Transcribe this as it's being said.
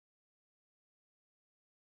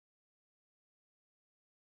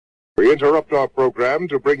We interrupt our program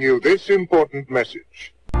to bring you this important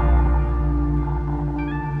message. Well,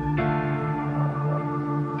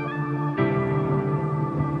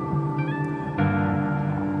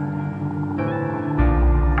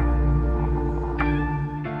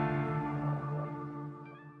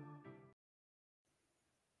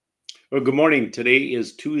 good morning. Today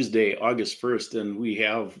is Tuesday, August 1st, and we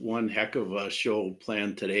have one heck of a show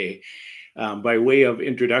planned today. By way of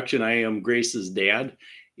introduction, I am Grace's dad,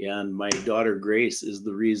 and my daughter Grace is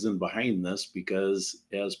the reason behind this because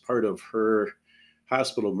as part of her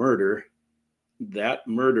hospital murder, that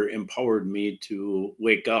murder empowered me to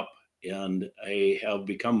wake up, and I have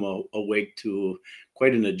become awake to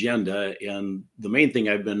quite an agenda. And the main thing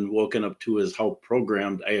I've been woken up to is how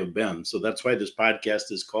programmed I have been. So that's why this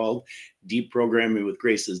podcast is called Deep Programming with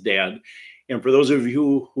Grace's Dad. And for those of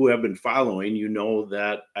you who have been following, you know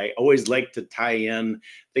that I always like to tie in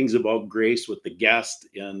things about Grace with the guest.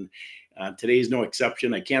 And today's no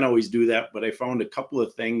exception. I can't always do that, but I found a couple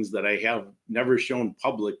of things that I have never shown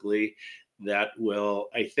publicly that will,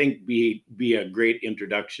 I think, be a great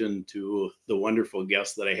introduction to the wonderful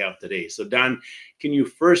guest that I have today. So, Don, can you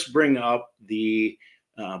first bring up the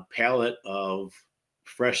palette of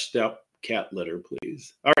Fresh Step cat litter,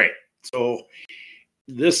 please? All right. So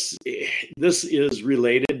this is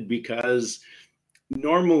related because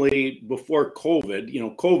normally before COVID,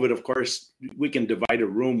 COVID, of course, we can divide a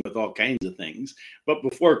room with all kinds of things. But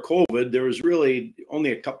before COVID, there was really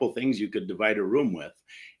only a couple things you could divide a room with.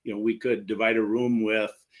 We could divide a room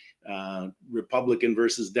with Republican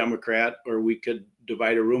versus Democrat, or we could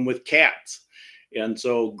divide a room with cats. And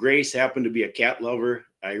so Grace happened to be a cat lover.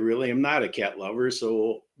 I really am not a cat lover.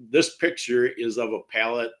 So this picture is of a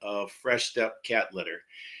palette of Fresh Step cat litter.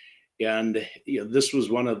 And this was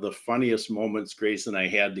one of the funniest moments Grace and I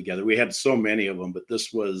had together. We had so many of them, but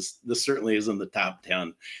this certainly is in the top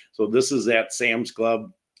 10. So this is at Sam's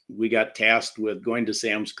Club. We got tasked with going to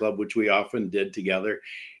Sam's Club, which we often did together.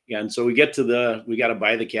 And so we got to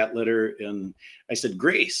buy the cat litter. And I said,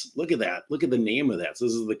 Grace, look at that. Look at the name of that. So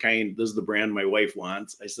this is the brand my wife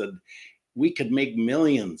wants. I said, we could make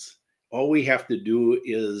millions. All we have to do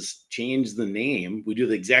is change the name. We do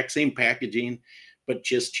the exact same packaging, but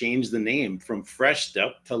just change the name from Fresh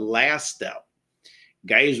Step to Last Step.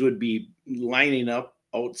 Guys would be lining up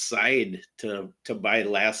outside to buy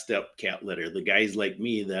Last Step cat litter. The guys like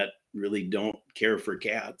me that really don't care for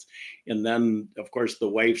cats. And then, of course, the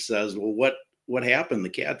wife says, well, what happened? The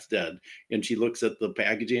cat's dead. And she looks at the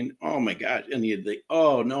packaging. Oh, my gosh. And you think,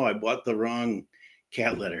 oh, no, I bought the wrong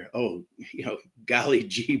cat litter. Oh, golly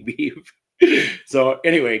gee beef. So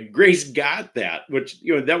anyway, Grace got that, which,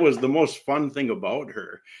 that was the most fun thing about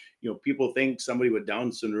her. People think somebody with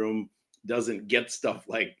Down syndrome doesn't get stuff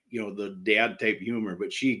like, the dad type humor,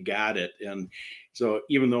 but she got it. And so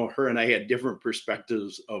even though her and I had different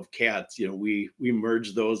perspectives of cats, we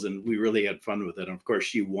merged those and we really had fun with it. And of course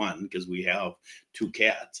she won because we have two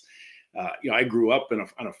cats. I grew up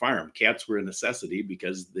on a farm. Cats were a necessity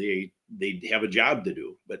because they have a job to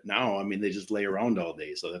do. But now, they just lay around all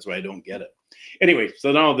day. So that's why I don't get it. Anyway,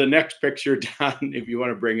 so now the next picture, Don, if you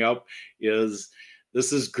want to bring up,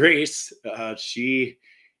 this is Grace. She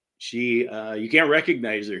you can't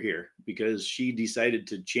recognize her here because she decided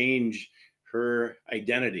to change her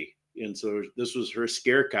identity. And so this was her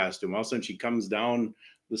scare costume. All of a sudden she comes down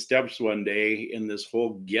the steps one day in this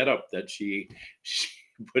whole getup that she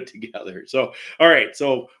put together. So, all right.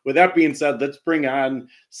 So with that being said, let's bring on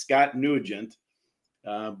Scott Newgent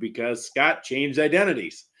because Scott changed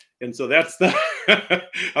identities. And so that's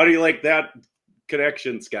how do you like that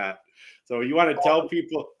connection, Scott? So you want to tell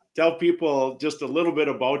people just a little bit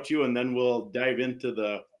about you, and then we'll dive into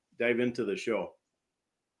the show.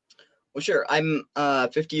 Well, sure. I'm a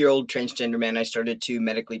 50-year-old transgender man. I started to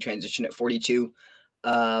medically transition at 42.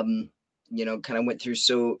 Kind of went through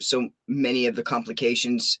so many of the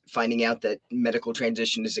complications, finding out that medical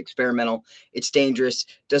transition is experimental. It's dangerous,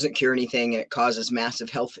 doesn't cure anything, and it causes massive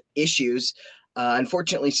health issues.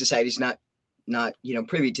 Unfortunately, society's not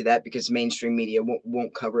privy to that because mainstream media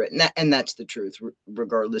won't cover it. And that's the truth,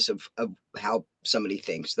 regardless of how somebody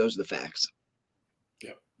thinks. Those are the facts.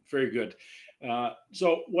 Yeah, very good.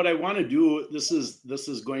 So what I want to do, this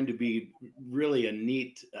is going to be really a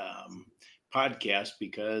neat podcast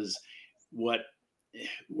because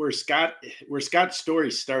where Scott's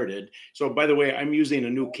story started. So by the way, I'm using a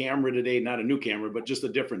new camera today, not a new camera, but just a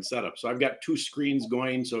different setup. So I've got two screens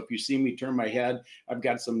going. So if you see me turn my head, I've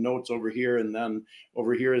got some notes over here, and then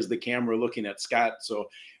over here is the camera looking at Scott. So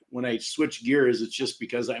when I switch gears, it's just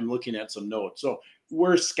because I'm looking at some notes. So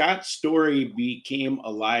where Scott's story became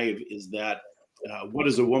alive is that What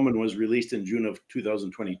is a Woman was released in June of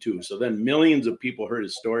 2022. So then millions of people heard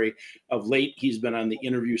his story. Of late, he's been on the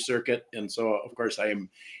interview circuit. And so, of course, I am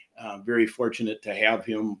very fortunate to have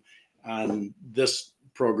him on this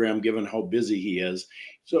program, given how busy he is.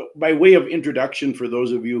 So by way of introduction, for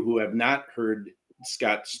those of you who have not heard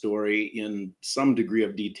Scott's story in some degree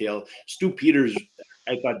of detail, Stu Peters,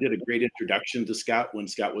 I thought, did a great introduction to Scott when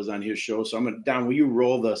Scott was on his show. So Don, will you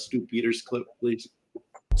roll the Stu Peters clip, please?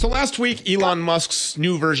 So last week, Elon Musk's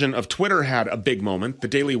new version of Twitter had a big moment. The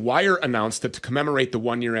Daily Wire announced that to commemorate the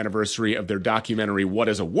one-year anniversary of their documentary, What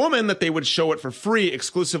is a Woman?, that they would show it for free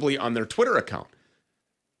exclusively on their Twitter account.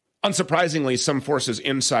 Unsurprisingly, some forces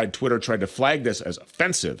inside Twitter tried to flag this as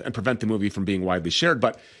offensive and prevent the movie from being widely shared,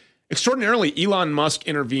 but extraordinarily, Elon Musk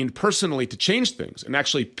intervened personally to change things and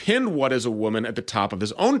actually pinned What is a Woman at the top of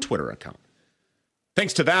his own Twitter account.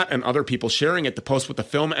 Thanks to that and other people sharing it, the post with the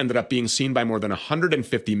film ended up being seen by more than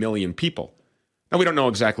 150 million people. Now, we don't know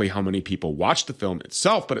exactly how many people watched the film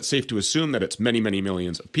itself, but it's safe to assume that it's many, many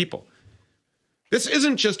millions of people. This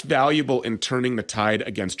isn't just valuable in turning the tide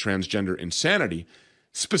against transgender insanity.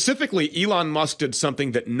 Specifically, Elon Musk did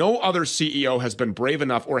something that no other CEO has been brave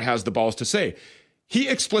enough or has the balls to say. He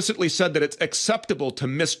explicitly said that it's acceptable to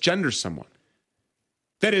misgender someone.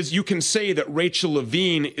 That is, you can say that Rachel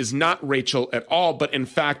Levine is not Rachel at all, but in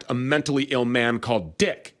fact a mentally ill man called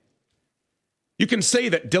Dick. You can say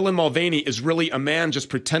that Dylan Mulvaney is really a man just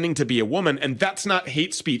pretending to be a woman, and that's not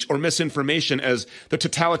hate speech or misinformation as the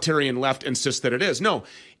totalitarian left insists that it is. No,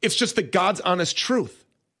 it's just the God's honest truth.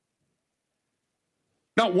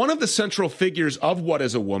 Now, one of the central figures of What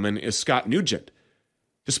is a Woman is Scott Newgent.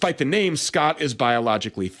 Despite the name, Scott is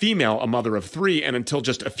biologically female, a mother of 3, and until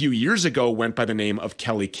just a few years ago went by the name of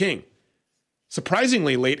Kelly King.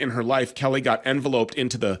 Surprisingly, late in her life, Kelly got enveloped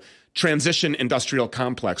into the transition industrial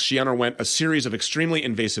complex. She underwent a series of extremely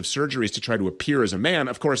invasive surgeries to try to appear as a man.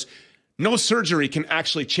 Of course, no surgery can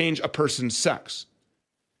actually change a person's sex.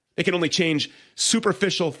 It can only change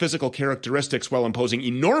superficial physical characteristics while imposing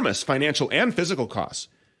enormous financial and physical costs.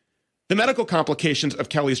 The medical complications of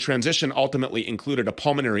Kelly's transition ultimately included a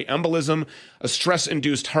pulmonary embolism, a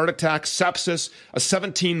stress-induced heart attack, sepsis, a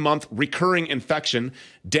 17-month recurring infection,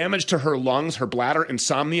 damage to her lungs, her bladder,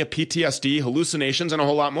 insomnia, PTSD, hallucinations, and a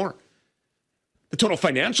whole lot more. The total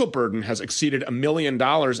financial burden has exceeded $1 million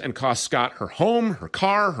and cost Scott her home, her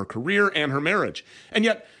car, her career, and her marriage. And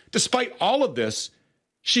yet, despite all of this,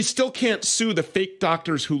 she still can't sue the fake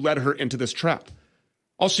doctors who led her into this trap.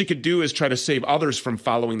 All she could do is try to save others from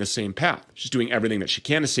following the same path. She's doing everything that she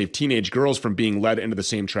can to save teenage girls from being led into the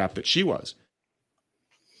same trap that she was.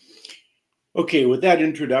 Okay, with that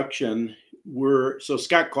introduction, so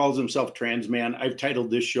Scott calls himself Transman. I've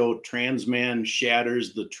titled this show Transman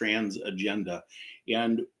Shatters the Trans Agenda.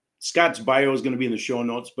 And Scott's bio is going to be in the show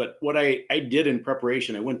notes, but what I did in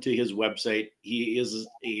preparation, I went to his website. He is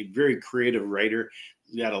a very creative writer.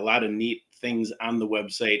 He's got a lot of neat things on the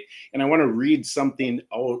website. And I want to read something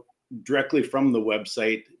out directly from the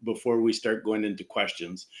website before we start going into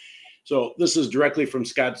questions. So this is directly from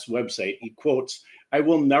Scott's website. He quotes, "I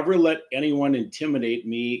will never let anyone intimidate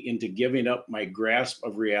me into giving up my grasp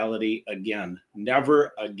of reality again.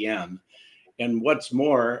 Never again. And what's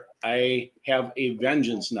more, I have a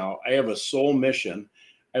vengeance now. I have a soul mission.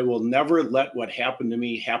 I will never let what happened to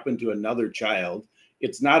me happen to another child.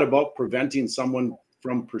 It's not about preventing someone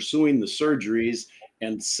from pursuing the surgeries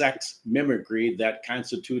and sex mimicry that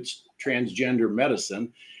constitutes transgender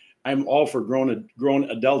medicine. I'm all for grown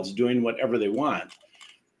adults doing whatever they want.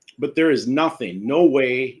 But there is nothing, no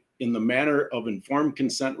way in the manner of informed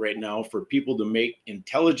consent right now for people to make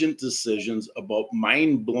intelligent decisions about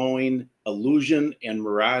mind-blowing illusion and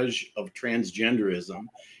mirage of transgenderism.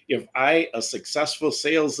 If I, a successful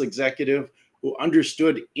sales executive who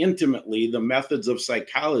understood intimately the methods of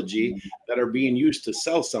psychology that are being used to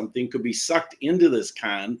sell something, could be sucked into this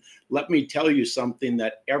con, let me tell you something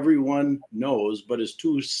that everyone knows but is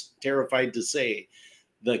too terrified to say.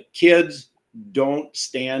 The kids don't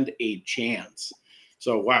stand a chance."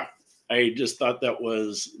 So, wow, I just thought that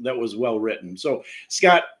was well written. So,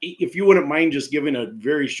 Scott, if you wouldn't mind just giving a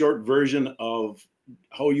very short version of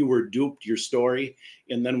how you were duped, your story,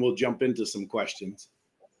 and then we'll jump into some questions.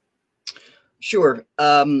 Sure.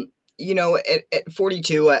 You know, at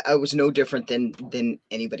 42, I was no different than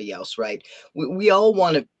anybody else, right? We all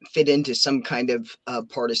want to fit into some kind of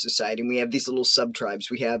part of society, and we have these little sub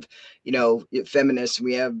tribes. We have, feminists,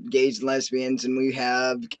 we have gays and lesbians, and we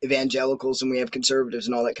have evangelicals, and we have conservatives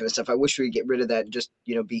and all that kind of stuff. I wish we'd get rid of that and just,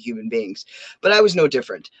 be human beings. But I was no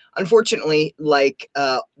different. Unfortunately, like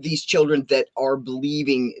these children that are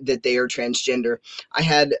believing that they are transgender, I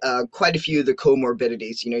had quite a few of the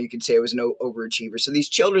comorbidities. You could say I was an overachiever. So these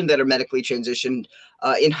children that are medically transitioned,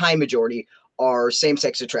 in high majority, are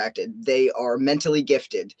same-sex attracted. They are mentally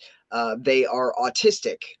gifted. They are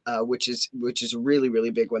autistic, which is a really,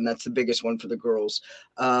 really big one. That's the biggest one for the girls.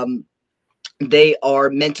 They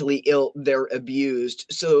are mentally ill. They're abused.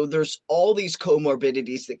 So there's all these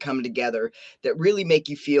comorbidities that come together that really make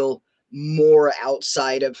you feel more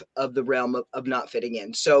outside of the realm of not fitting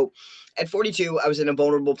in. So at 42, I was in a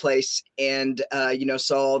vulnerable place, and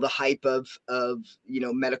saw the hype of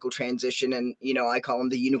medical transition, and I call them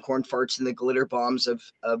the unicorn farts and the glitter bombs of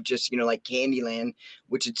just like Candyland,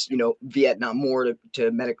 which it's Vietnam War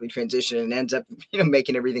to medically transition, and ends up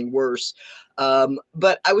making everything worse.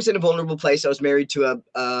 But I was in a vulnerable place. I was married to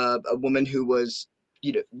a woman who was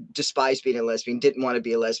despised being a lesbian, didn't want to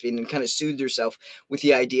be a lesbian, and kind of soothed herself with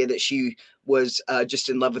the idea that she was just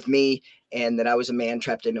in love with me, and that I was a man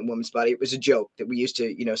trapped in a woman's body. It was a joke that we used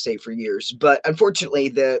to say for years. But unfortunately,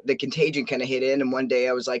 the contagion kind of hit in, and one day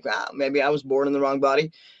I was like, maybe I was born in the wrong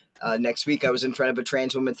body. Next week, I was in front of a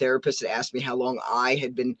trans woman therapist that asked me how long I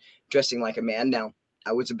had been dressing like a man. Now,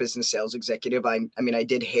 I was a business sales executive. I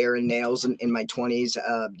did hair and nails in my 20s,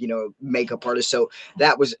 makeup artist. So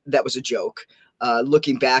that was a joke.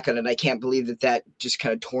 Looking back on it, I can't believe that just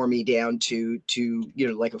kind of tore me down to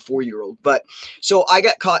like a 4-year-old. But so I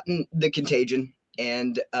got caught in the contagion,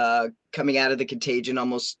 and coming out of the contagion,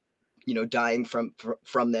 almost dying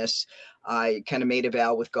from this, I kind of made a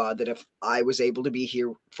vow with God that if I was able to be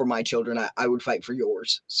here for my children, I would fight for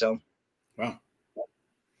yours. So, wow.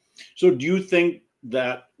 So do you think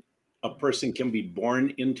that a person can be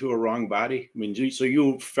born into a wrong body? So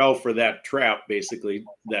you fell for that trap, basically,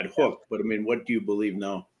 that hook. But what do you believe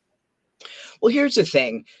now? Well, here's the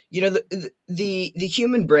thing. The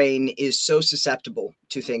human brain is so susceptible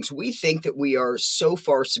to things. We think that we are so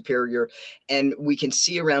far superior, and we can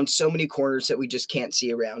see around so many corners that we just can't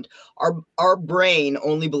see around. Our brain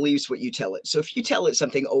only believes what you tell it. So if you tell it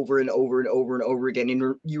something over and over and over and over again,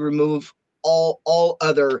 and you remove all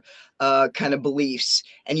other kind of beliefs,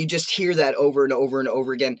 and you just hear that over and over and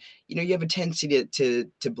over again, you have a tendency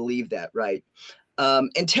to believe that, right?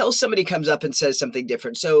 Until somebody comes up and says something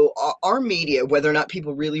different. So our media, whether or not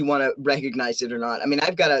people really want to recognize it or not,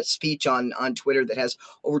 I've got a speech on Twitter that has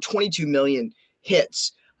over 22 million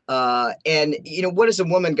hits. And what has a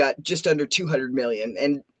woman got? Just under 200 million.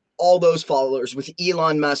 And all those followers, with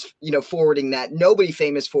Elon Musk, forwarding that. Nobody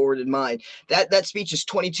famous forwarded mine. That speech is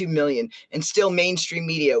 22 million, and still mainstream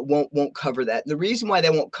media won't cover that. And the reason why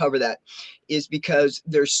they won't cover that is because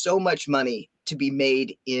there's so much money to be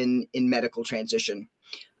made in medical transition.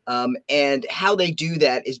 And how they do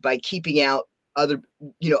that is by keeping out other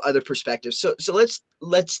perspectives. So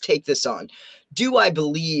let's take this on. Do I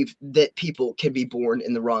believe that people can be born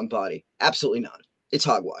in the wrong body? Absolutely not. It's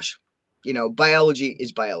hogwash. Biology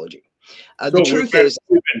is biology. The truth is,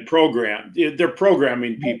 we've been programmed. They're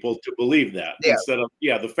programming people to believe that instead of,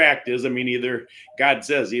 the fact is, either God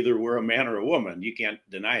says either we're a man or a woman. You can't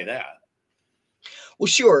deny that. Well,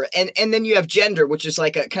 sure. And then you have gender, which is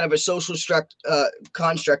like a kind of a social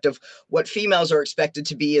construct of what females are expected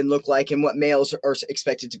to be and look like, and what males are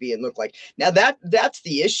expected to be and look like. Now that's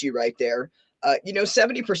the issue right there.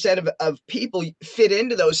 70% of people fit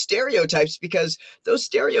into those stereotypes, because those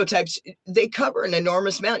stereotypes, they cover an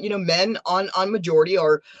enormous amount. Men on majority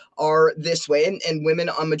are this way, and women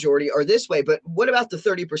on majority are this way. But what about the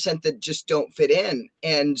 30% that just don't fit in?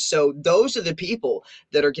 And so those are the people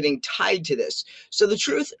that are getting tied to this. So the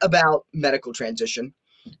truth about medical transition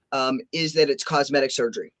is that it's cosmetic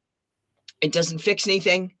surgery. It doesn't fix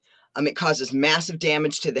anything. It causes massive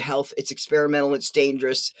damage to the health. It's experimental. It's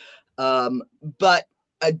dangerous. But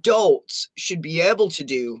adults should be able to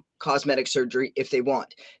do cosmetic surgery if they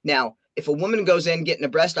want. Now, if a woman goes in getting a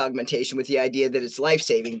breast augmentation with the idea that it's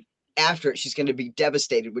life-saving, after it, she's going to be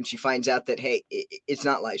devastated when she finds out that, hey, it's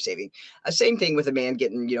not life-saving. Same thing with a man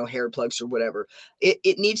getting, hair plugs or whatever.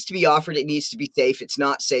 It needs to be offered. It needs to be safe. It's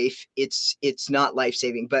not safe. It's not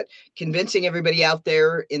life-saving. But convincing everybody out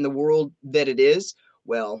there in the world that it is,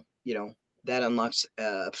 well, that unlocks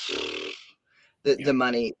the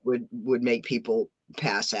money would make people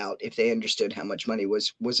pass out if they understood how much money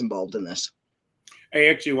was involved in this. I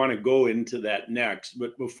actually want to go into that next,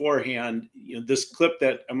 but beforehand, this clip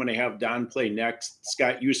that I'm going to have Don play next,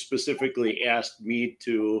 Scott, you specifically asked me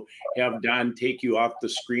to have Don take you off the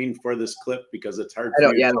screen for this clip because it's hard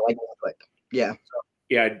for you. I don't like this clip. Yeah.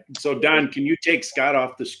 Yeah. So Don, can you take Scott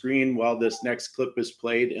off the screen while this next clip is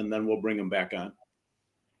played, and then we'll bring him back on?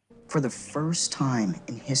 For the first time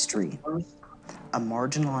in history, a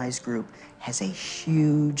marginalized group has a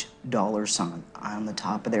huge dollar sign on the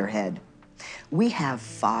top of their head. We have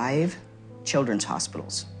 5 children's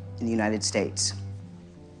hospitals in the United States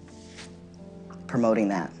promoting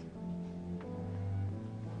that.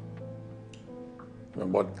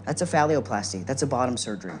 And what? That's a phalloplasty. That's a bottom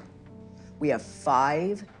surgery. We have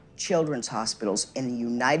 5 children's hospitals in the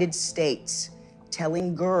United States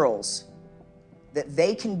telling girls that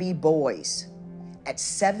they can be boys at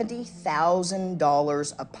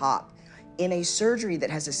 $70,000 a pop in a surgery that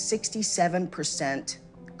has a 67%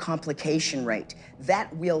 complication rate.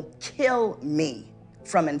 That will kill me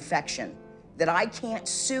from infection that I can't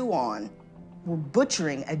sue on. We're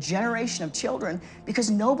butchering a generation of children because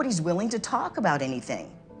nobody's willing to talk about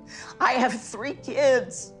anything. I have 3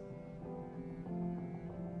 kids.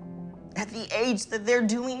 At the age that they're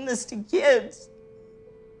doing this to kids.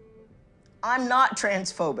 I'm not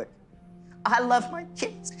transphobic. I love my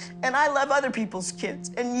kids, and I love other people's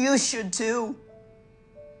kids, and you should too.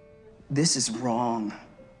 This is wrong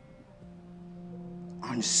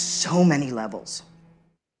on so many levels.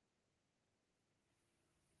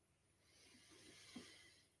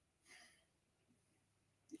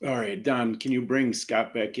 All right, Don, can you bring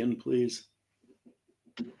Scott back in, please?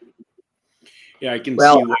 Yeah, I can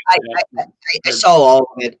Well, see. I saw all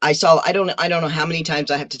of it. I don't know how many times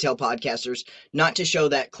I have to tell podcasters not to show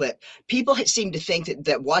that clip. People seem to think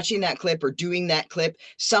that watching that clip or doing that clip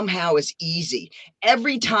somehow is easy.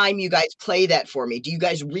 Every time you guys play that for me, do you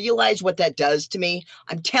guys realize what that does to me?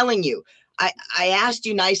 I'm telling you, I asked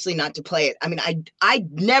you nicely not to play it. I mean, I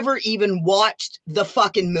never even watched the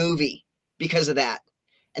fucking movie because of that.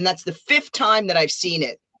 And that's the 5th time that I've seen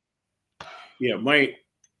it. Yeah, my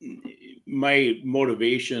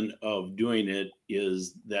motivation of doing it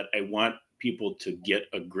is that I want people to get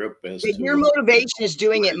a grip as to your motivation is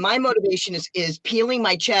doing it. My motivation is peeling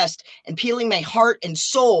my chest and peeling my heart and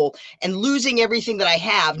soul and losing everything that I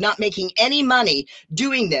have, not making any money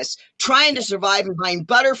doing this, trying to survive and buying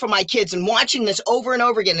butter for my kids and watching this over and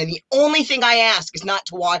over again. And the only thing I ask is not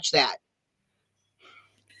to watch that.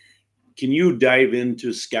 Can you dive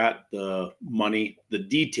into, Scott, the money, the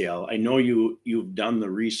detail? I know you've done the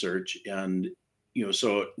research, and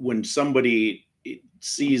so when somebody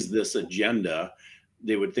sees this agenda,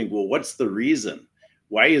 they would think, well, what's the reason?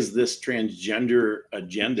 Why is this transgender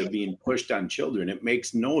agenda being pushed on children? It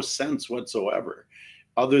makes no sense whatsoever,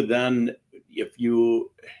 other than if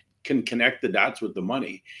you can connect the dots with the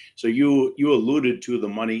money. So you alluded to the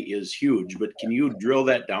money is huge, but can you drill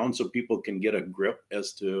that down so people can get a grip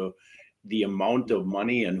as to the amount of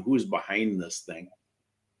money and who's behind this thing?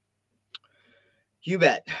 You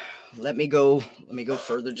bet. Let me go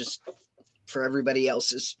further just for everybody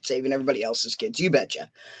else's, saving everybody else's kids. You betcha.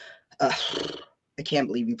 I can't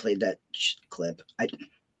believe you played that clip.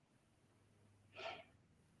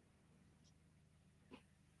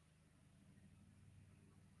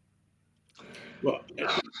 Well,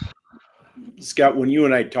 Scott, when you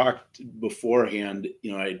and I talked beforehand,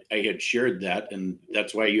 I had shared that, and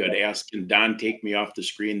that's why you had asked, can Don take me off the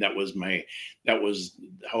screen? That was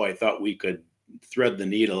how I thought we could thread the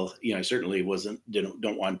needle. I certainly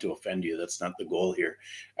don't want to offend you. That's not the goal here.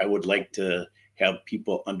 I would like to have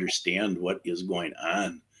people understand what is going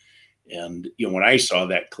on. And, when I saw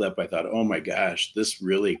that clip, I thought, oh my gosh, this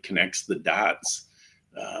really connects the dots,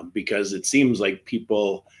 because it seems like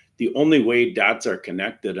the only way dots are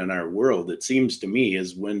connected in our world, it seems to me,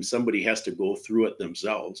 is when somebody has to go through it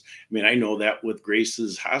themselves. I mean, I know that with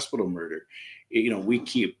Grace's hospital murder, we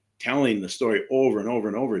keep telling the story over and over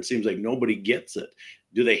and over. It seems like nobody gets it.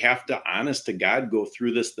 Do they have to, honest to God, go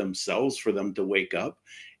through this themselves for them to wake up?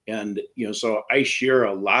 And, so I share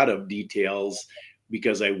a lot of details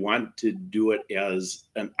because I want to do it as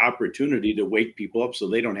an opportunity to wake people up so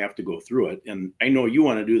they don't have to go through it. And I know you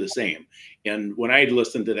want to do the same. And when I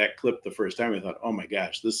listened to that clip the first time, I thought, oh my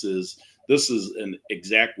gosh, this is an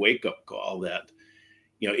exact wake-up call that,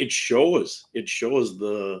 it shows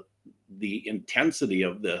the intensity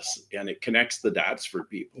of this, and it connects the dots for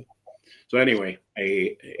people. So anyway,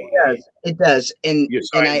 it does. And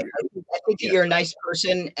I think yeah. you're a nice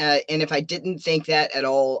person. And if I didn't think that at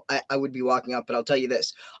all, I would be walking up. But I'll tell you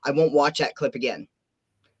this, I won't watch that clip again.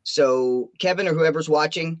 So Kevin or whoever's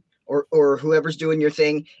watching or whoever's doing your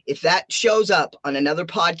thing, if that shows up on another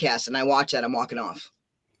podcast and I watch that, I'm walking off.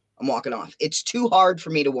 It's too hard for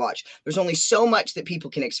me to watch. There's only so much that people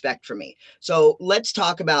can expect from me. So let's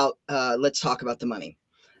talk about the money.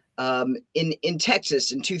 In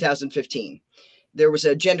Texas in 2015, there was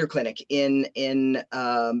a gender clinic in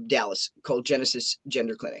Dallas called Genesis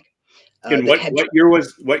Gender Clinic. And what year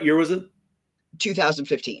was it?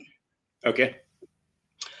 2015. Okay.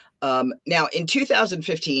 Now, in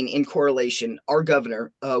 2015, in correlation, our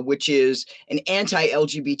governor, which is an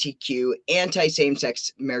anti-LGBTQ,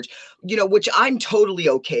 anti-same-sex marriage, which I'm totally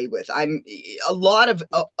okay with. A lot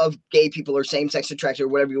of gay people or same-sex attracted or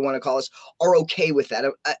whatever you want to call us are okay with that.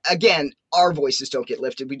 Again, our voices don't get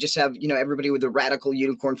lifted. We just have, everybody with the radical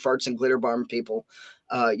unicorn farts and glitter bomb people.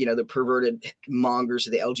 The perverted mongers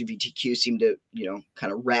of the LGBTQ seem to,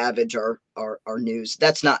 kind of ravage our news.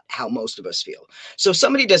 That's not how most of us feel. So if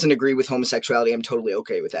somebody doesn't agree with homosexuality, I'm totally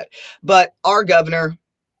okay with that. But our governor,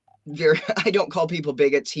 I don't call people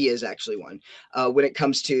bigots. He is actually one when it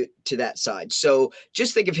comes to that side. So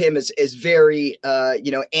just think of him as very,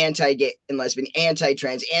 anti-gay and lesbian,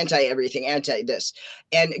 anti-trans, anti-everything, anti-this.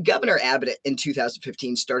 And Governor Abbott in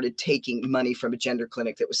 2015 started taking money from a gender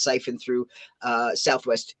clinic that was siphoned through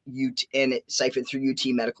Southwest UT and it siphoned through UT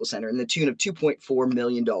Medical Center in the tune of $2.4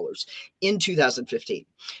 million in 2015.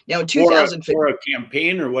 Now in 2015, for a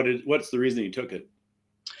campaign, or what's the reason you took it?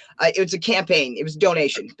 It was a campaign. It was a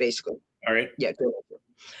donation, basically. All right. Yeah.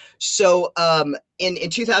 So in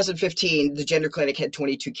 2015, the gender clinic had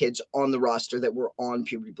 22 kids on the roster that were on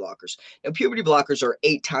puberty blockers. Now, puberty blockers are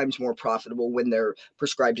 8 times more profitable when they're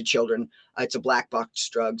prescribed to children. It's a black box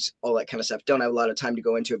drugs, all that kind of stuff. Don't have a lot of time to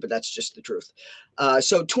go into it, but that's just the truth.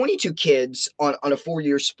 So 22 kids on a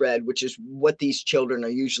 4-year spread, which is what these children are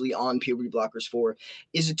usually on puberty blockers for,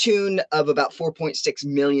 is a tune of about $4.6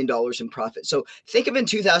 million in profit. So think of in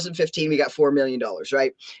 2015, we got $4 million,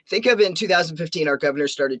 right? Think of in 2015, our governor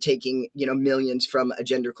started taking, millions from a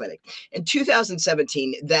gender clinic. In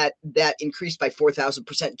 2017, that increased by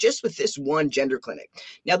 4,000% just with this one gender clinic.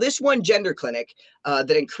 Now, this one gender clinic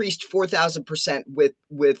that increased 4,000%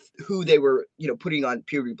 with who they were, putting on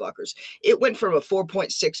puberty blockers, it went from a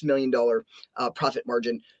 $4.6 million profit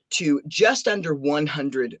margin to just under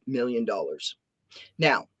 $100 million.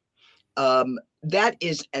 Now, that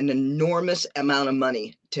is an enormous amount of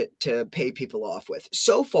money to pay people off with.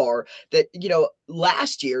 So far that,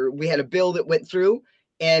 last year we had a bill that went through,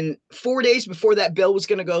 and 4 days before that bill was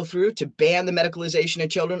going to go through to ban the medicalization of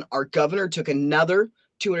children, our governor took another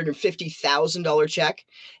 $250,000 check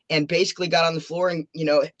and basically got on the floor and,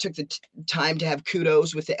 took the time to have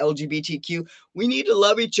kudos with the LGBTQ. We need to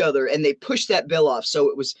love each other. And they pushed that bill off. So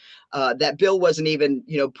it was, that bill wasn't even,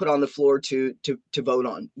 put on the floor to vote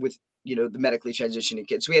on with, the medically transitioning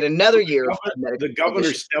kids. So we had another year. The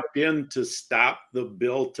governor stepped in to stop the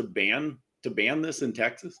bill to ban this in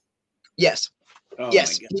Texas. Yes. Oh,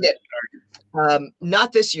 yes, he did.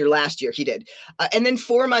 Not this year, last year he did. And then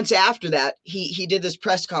 4 months after that, he did this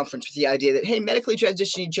press conference with the idea that, hey, medically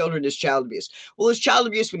transitioning children is child abuse. Well, it was child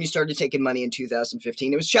abuse when you started taking money in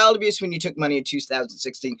 2015. It was child abuse when you took money in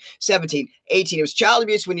 2016, 17, 18. It was child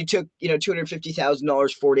abuse when you took,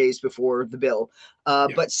 $250,000 4 days before the bill.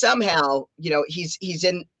 But somehow, he's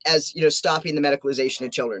in as, stopping the medicalization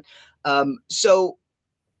of children. So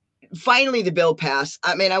finally the bill passed.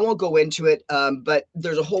 I mean, I won't go into it, but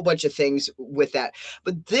there's a whole bunch of things with that.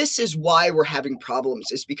 But this is why we're having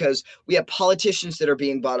problems, is because we have politicians that are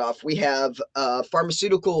being bought off. We have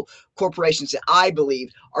pharmaceutical corporations that I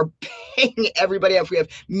believe are paying everybody off. We have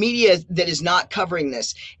media that is not covering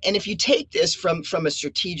this. And if you take this from a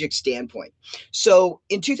strategic standpoint, so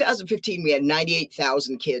in 2015, we had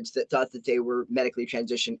 98,000 kids that thought that they were medically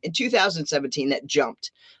transitioned. In 2017, that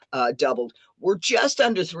jumped, doubled. We're just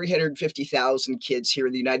under 350,000 kids here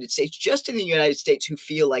in the United States, just in the United States, who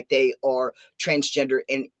feel like they are transgender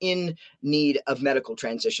and in need of medical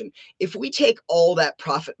transition. If we take all that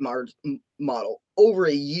profit model over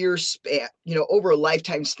a year span, over a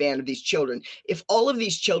lifetime span of these children, if all of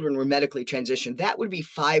these children were medically transitioned, that would be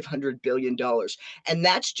 $500 billion. And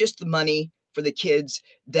that's just the money for the kids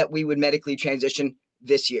that we would medically transition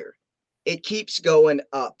this year. It keeps going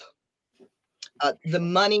up. The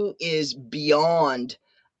money is beyond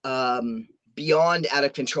out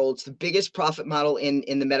of control. It's the biggest profit model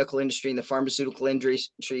in the medical industry, in the pharmaceutical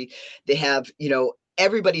industry. They have,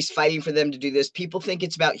 everybody's fighting for them to do this. People think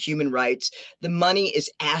it's about human rights. The money is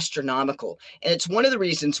astronomical. And it's one of the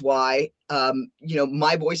reasons why,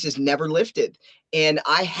 my voice is never lifted. And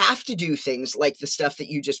I have to do things like the stuff that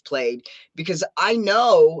you just played, because I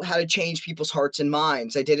know how to change people's hearts and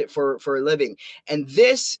minds. I did it for a living. And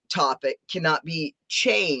this topic cannot be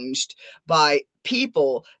changed by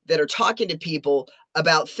people that are talking to people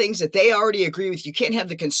about things that they already agree with. You can't have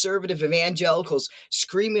the conservative evangelicals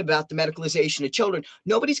screaming about the medicalization of children.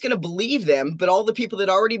 Nobody's going to believe them, but all the people that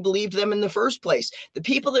already believed them in the first place. The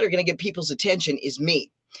people that are going to get people's attention is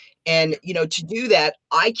me. And, to do that,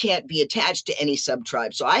 I can't be attached to any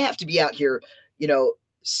sub-tribe. So I have to be out here,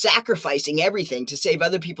 sacrificing everything to save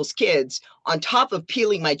other people's kids, on top of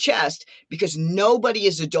peeling my chest, because nobody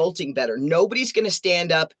is adulting better. Nobody's going to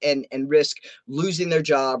stand up and risk losing their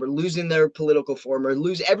job or losing their political form or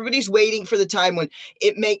lose. Everybody's waiting for the time when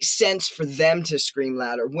it makes sense for them to scream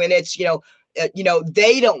louder, when it's,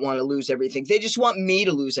 they don't want to lose everything. They just want me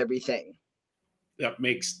to lose everything. That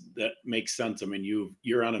makes sense. I mean,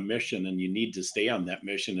 you're on a mission and you need to stay on that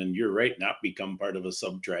mission, and you're right, not become part of a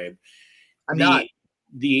sub-tribe. I'm not.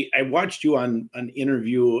 I watched you on an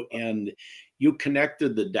interview, and you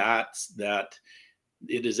connected the dots that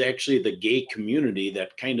it is actually the gay community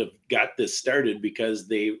that kind of got this started, because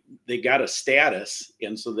they got a status.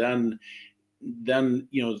 And so then,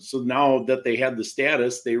 so now that they had the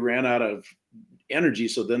status, they ran out of energy.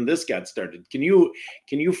 So then this got started. Can you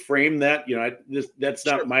frame that? That's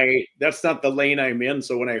not Sure. that's not the lane I'm in.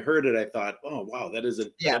 So when I heard it, I thought, oh, wow, that's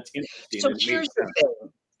interesting. So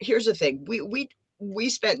here's the thing. We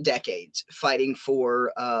spent decades fighting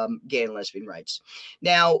for gay and lesbian rights.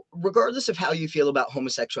 Now, regardless of how you feel about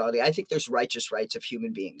homosexuality, I think there's righteous rights of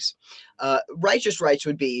human beings. Righteous rights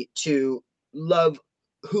would be to love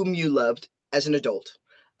whom you loved as an adult,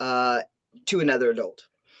 to another adult.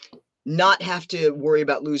 Not have to worry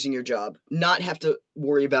about losing your job, not have to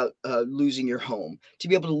worry about losing your home, to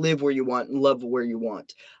be able to live where you want and love where you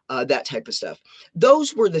want, that type of stuff.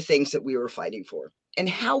 Those were the things that we were fighting for. And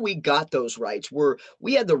how we got those rights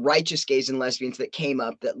we had the righteous gays and lesbians that came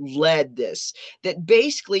up, that led this, that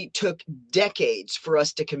basically took decades for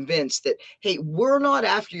us to convince that, hey, we're not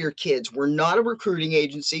after your kids. We're not a recruiting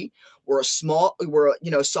agency. We're a soft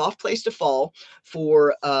place to fall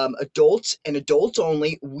for adults and adults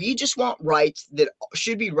only. We just want rights that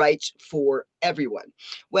should be rights for everyone.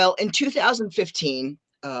 Well, in 2015,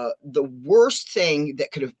 the worst thing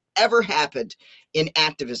that could have ever happened in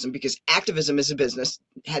activism, because activism is a business,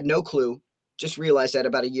 had no clue, just realized that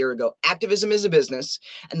about a year ago. Activism is a business.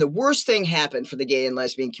 And the worst thing happened for the gay and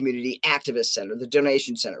lesbian community activist center, the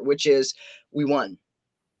donation center, which is we won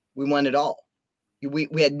it all. We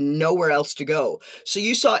had nowhere else to go. So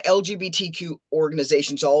you saw LGBTQ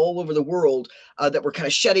organizations all over the world that were kind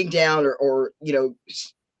of shutting down or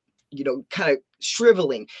kind of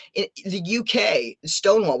shriveling. In the UK,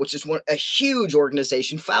 Stonewall, which is a huge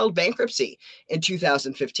organization, filed bankruptcy in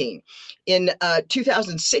 2015. In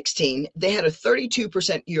 2016, they had a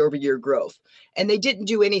 32% year-over-year growth, and they didn't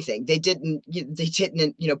do anything. They didn't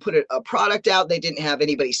put a product out. They didn't have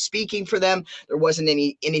anybody speaking for them. There wasn't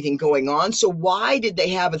anything going on. So why did they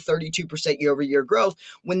have a 32% year-over-year growth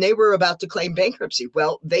when they were about to claim bankruptcy?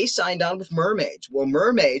 Well, they signed on with Mermaids. Well,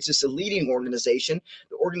 Mermaids is a leading organization,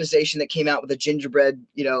 the organization that came out with a gingerbread,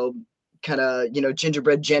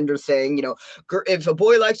 gingerbread gender thing. If a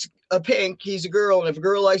boy likes a pink, he's a girl, and if a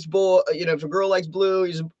girl likes if a girl likes blue,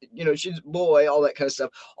 she's a boy. All that kind of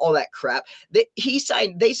stuff, all that crap. They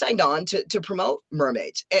signed on to promote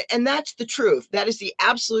Mermaids, and that's the truth. That is the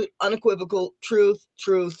absolute unequivocal truth.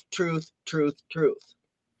 Well,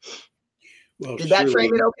 did that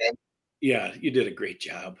frame it okay? Yeah, you did a great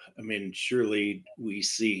job. I mean, surely we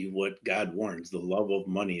see what God warns: the love of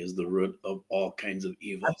money is the root of all kinds of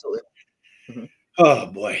evil. Absolutely. Mm-hmm. Oh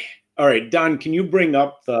boy. All right, Don, can you bring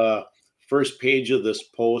up the first page of this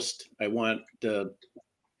post? All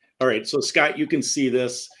right, so Scott, you can see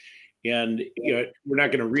this, and we're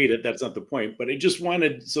not going to read it. That's not the point. But I just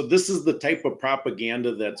wanted, so this is the type of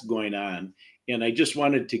propaganda that's going on, and I just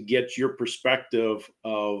wanted to get your perspective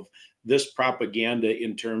of this propaganda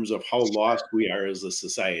in terms of how lost we are as a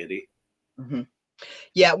society. Mm-hmm.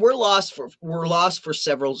 Yeah, we're lost for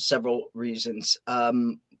several reasons.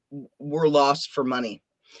 We're lost for money.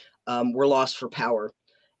 We're lost for power.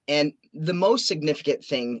 And the most significant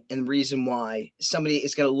thing and reason why somebody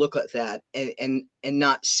is going to look at that and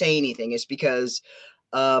not say anything is because,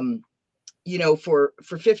 for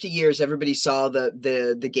 50 years, everybody saw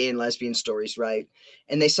the gay and lesbian stories, right?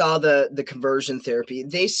 And they saw the conversion therapy.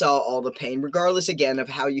 They saw all the pain, regardless, again, of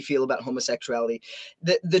how you feel about homosexuality.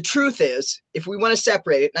 The truth is, if we want to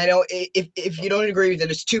separate it, and I know if you don't agree with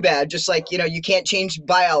it, it's too bad. Just like, you can't change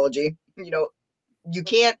biology. You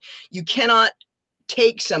cannot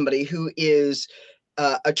take somebody who is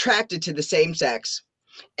attracted to the same sex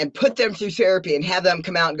and put them through therapy and have them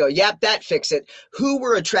come out and go, yep, that fix it. Who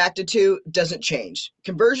we're attracted to doesn't change.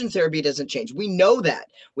 Conversion therapy doesn't change. We know that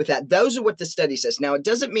with that. Those are what the study says. Now, it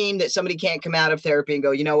doesn't mean that somebody can't come out of therapy and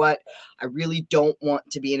go, you know what? I really don't want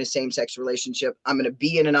to be in a same-sex relationship. I'm going to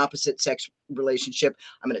be in an opposite-sex relationship.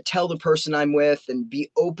 I'm going to tell the person I'm with and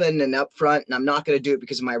be open and upfront, and I'm not going to do it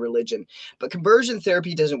because of my religion. But conversion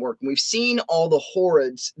therapy doesn't work. And we've seen all the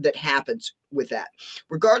horrors that happens with that,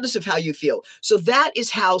 regardless of how you feel. So that is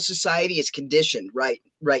how society is conditioned right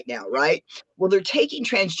now, right? Well, they're taking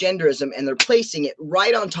transgenderism and they're placing it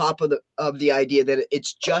right on top of the idea that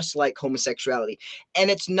it's just like homosexuality,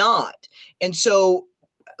 and it's not. And so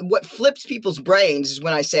what flips people's brains is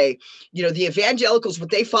when I say, the evangelicals, what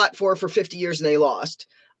they fought for 50 years and they lost,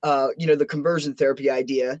 the conversion therapy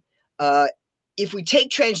idea. If we take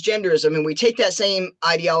transgenderism and we take that same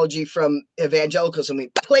ideology from evangelicals and we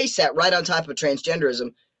place that right on top of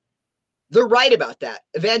transgenderism, they're right about that.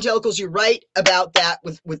 Evangelicals, you're right about that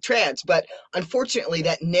with trans. But unfortunately,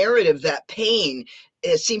 that narrative, that pain,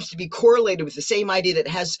 seems to be correlated with the same idea that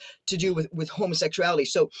has to do with homosexuality.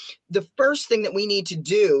 So the first thing that we need to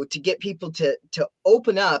do to get people to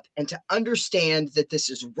open up and to understand that this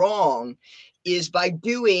is wrong is by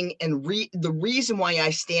doing the reason why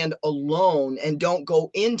I stand alone and don't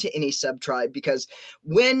go into any sub-tribe, because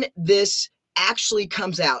when this actually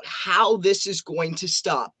comes out, how this is going to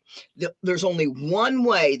stop, there's only one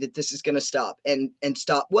way that this is going to stop and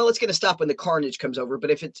stop. Well, it's going to stop when the carnage comes over.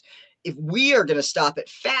 But if we are going to stop it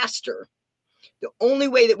faster, the only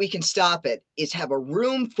way that we can stop it is have a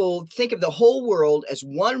room full. Think of the whole world as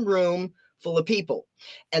one room full of people.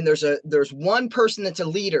 And there's one person that's a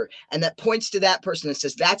leader, and that points to that person and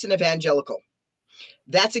says, that's an evangelical.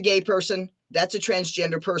 That's a gay person. That's a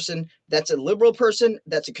transgender person. That's a liberal person.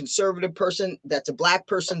 That's a conservative person. That's a black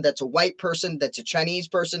person. That's a white person. That's a Chinese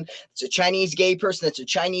person. That's a Chinese gay person. That's a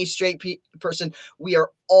Chinese straight person. We are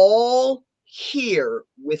all here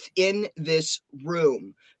within this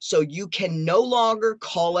room. So you can no longer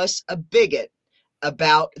call us a bigot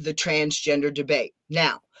about the transgender debate.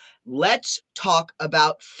 Now, let's talk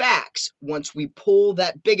about facts once we pull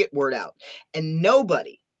that bigot word out. And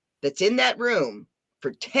nobody that's in that room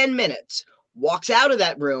for 10 minutes walks out of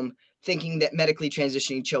that room thinking that medically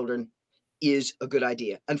transitioning children is a good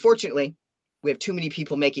idea. Unfortunately, we have too many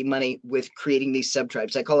people making money with creating these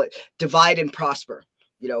sub-tribes. I call it divide and prosper.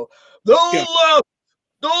 The left,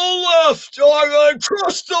 I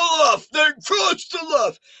trust the left, they trust the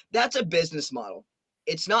left. That's a business model.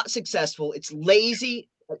 It's not successful. It's lazy.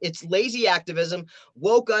 It's lazy activism.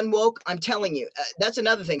 Woke, unwoke. I'm telling you, that's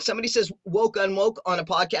another thing. Somebody says woke, unwoke on a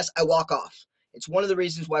podcast, I walk off. It's one of the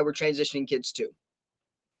reasons why we're transitioning kids too.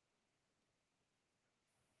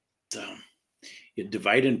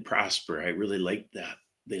 Divide and prosper. I really like that,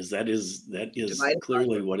 because that is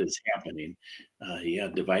clearly what is happening.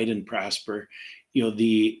 Divide and prosper.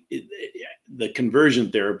 The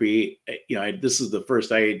conversion therapy. This is the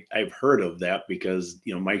first I've heard of that, because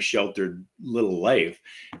my sheltered little life.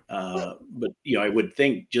 But I would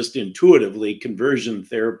think just intuitively conversion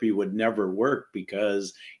therapy would never work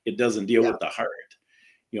because it doesn't deal with the heart.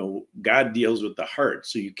 God deals with the heart.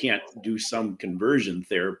 So you can't do some conversion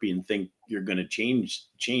therapy and think you're going to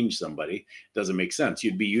change somebody. It doesn't make sense.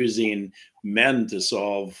 You'd be using men to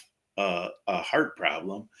solve a heart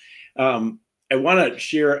problem. I want to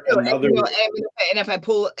share another. And if I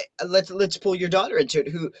pull, let's pull your daughter into it,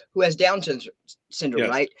 who has Down syndrome, yes.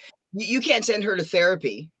 Right? You can't send her to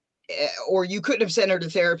therapy, or you couldn't have sent her to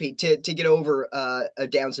therapy to get over a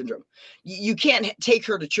Down syndrome. You can't take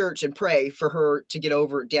her to church and pray for her to get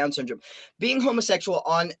over Down syndrome. Being homosexual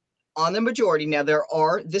on the majority, now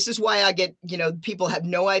this is why I get, people have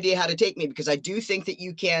no idea how to take me, because I do think that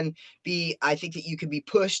I think that you can be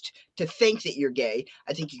pushed to think that you're gay.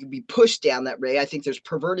 I think you can be pushed down that way. I think there's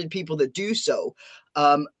perverted people that do so.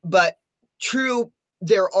 But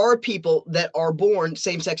there are people that are born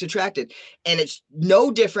same-sex attracted, and it's no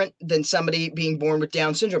different than somebody being born with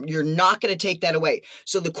Down syndrome. You're not going to take that away.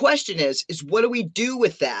 So the question is what do we do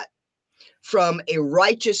with that from a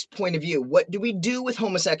righteous point of view? What do we do with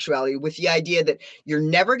homosexuality, with the idea that you're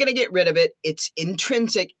never going to get rid of it? It's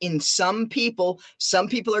intrinsic in some people. Some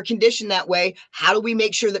people are conditioned that way. How do we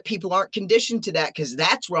make sure that people aren't conditioned to that? Because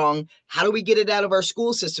that's wrong. How do we get it out of our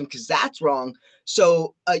school system? Because that's wrong.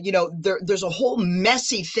 So, there's a whole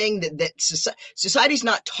messy thing that society's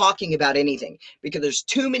not talking about anything, because there's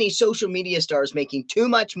too many social media stars making too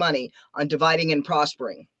much money on dividing and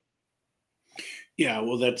prospering. Yeah,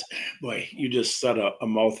 well, you just said a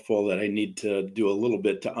mouthful that I need to do a little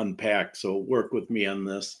bit to unpack. So work with me on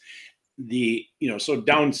this. So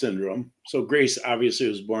Down syndrome. So Grace obviously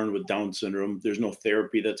was born with Down syndrome. There's no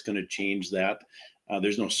therapy that's going to change that.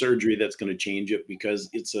 There's no surgery that's going to change it, because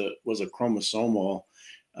was a chromosomal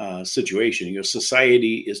situation.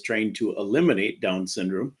 Society is trying to eliminate Down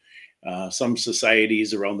syndrome. Some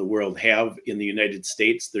societies around the world have. In the United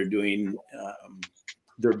States, they're doing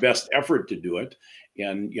their best effort to do it.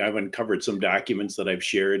 And I've uncovered some documents that I've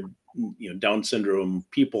shared. Down syndrome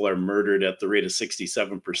people are murdered at the rate of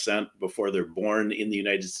 67% before they're born in the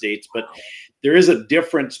United States. But there is a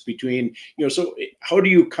difference between, so how do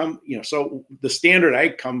you come, so the standard I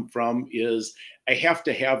come from is I have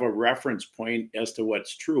to have a reference point as to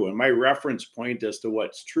what's true. And my reference point as to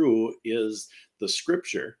what's true is the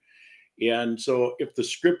scripture. And so if the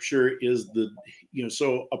scripture is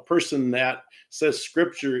so a person that says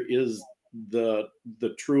scripture is the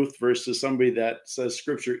truth versus somebody that says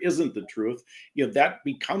scripture isn't the truth, that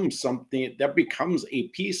becomes something that becomes a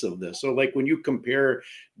piece of this. So like when you compare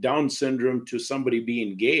Down syndrome to somebody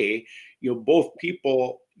being gay, both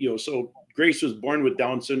people, so Grace was born with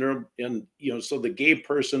Down syndrome, and so the gay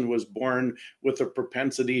person was born with a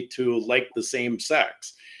propensity to like the same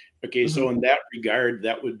sex. Okay, so in that regard,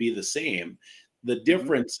 that would be the same. The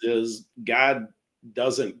difference is God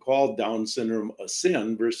doesn't call Down syndrome a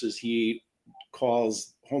sin versus he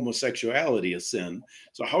calls homosexuality a sin.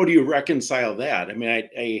 So how do you reconcile that? I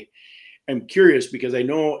mean, I'm curious because I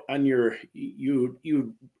know on your you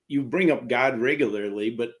bring up God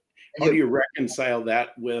regularly, but how do you reconcile that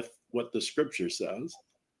with what the scripture says?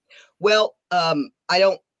 Well, I'm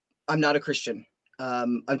not a Christian.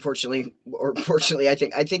 Unfortunately, or fortunately, I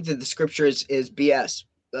think that the scripture is BS.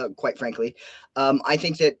 Quite frankly, I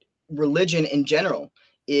think that religion in general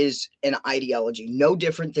is an ideology, no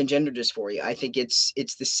different than gender dysphoria. I think it's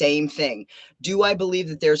the same thing. Do I believe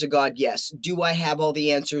that there's a God? Yes. Do I have all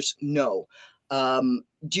the answers? No.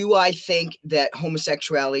 Do I think that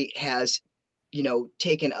homosexuality has,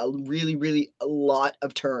 taken a really a lot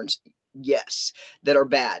of turns? Yes, that are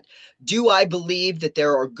bad. Do I believe that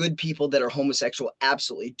there are good people that are homosexual?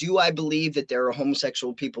 Absolutely. Do I believe that there are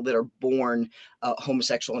homosexual people that are born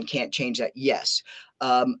homosexual and can't change that? Yes.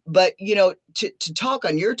 But to talk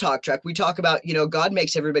on your talk track, we talk about God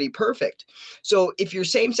makes everybody perfect. So if you're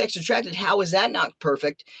same-sex attracted, how is that not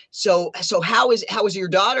perfect? So how is your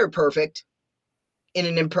daughter perfect in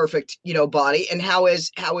an imperfect body, and how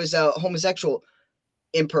is a homosexual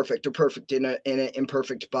imperfect or perfect in an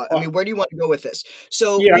imperfect body? I mean, where do you want to go with this?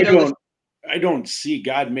 So I don't see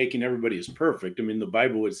God making everybody as perfect. I mean, the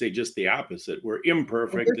Bible would say just the opposite. We're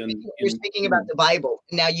imperfect. You're speaking about the Bible.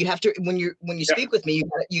 Now you have to, when you speak with me,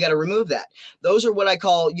 you got to remove that. Those are what I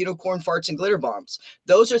call unicorn farts and glitter bombs.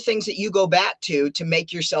 Those are things that you go back to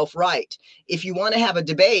make yourself right. If you want to have a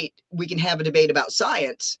debate, we can have a debate about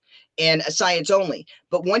science and a science only.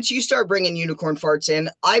 But once you start bringing unicorn farts in,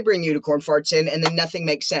 I bring unicorn farts in, and then nothing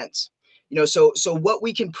makes sense. So what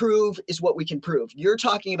we can prove is what we can prove. You're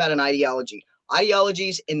talking about an ideology.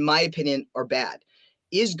 Ideologies, in my opinion, are bad.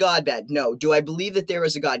 Is God bad? No. Do I believe that there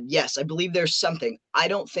is a God? Yes, I believe there's something. I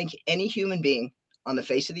don't think any human being on the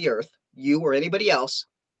face of the earth, you or anybody else,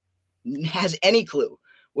 has any clue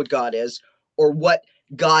what God is or what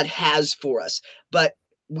God has for us. But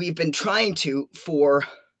we've been trying to, for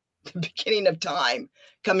the beginning of time,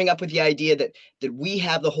 coming up with the idea that we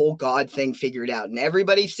have the whole God thing figured out, and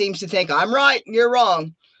everybody seems to think I'm right and you're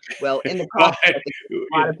wrong. Well, in the process, I think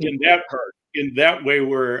a lot of people get hurt. In that way,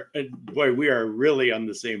 we are really on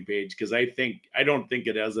the same page, because I don't think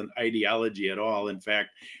it has an ideology at all. In fact,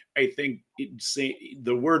 I think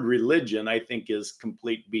the word religion, I think, is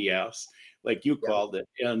complete BS, like you called it.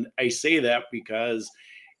 And I say that because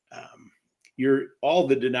all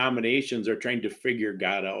the denominations are trying to figure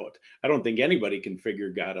God out. I don't think anybody can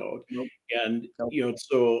figure God out. Nope. And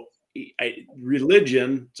so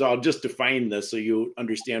religion, so I'll just define this so you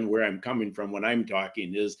understand where I'm coming from when I'm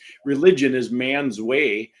talking, is religion is man's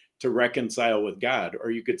way to reconcile with God,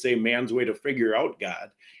 or you could say man's way to figure out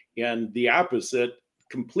God. And the opposite,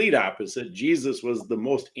 complete opposite, Jesus was the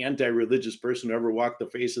most anti-religious person who ever walked the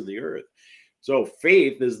face of the earth. So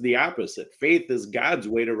faith is the opposite. Faith is God's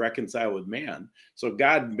way to reconcile with man. So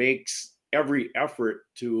God makes every effort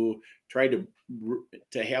to try to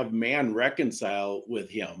have man reconcile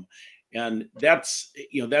with him. And that's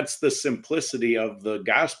the simplicity of the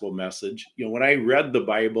gospel message. When I read the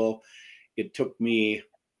Bible, it took me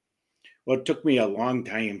a long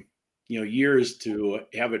time, years to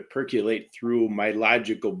have it percolate through my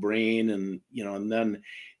logical brain. And then,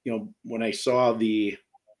 when I saw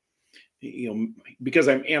because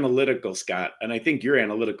I'm analytical, Scott, and I think you're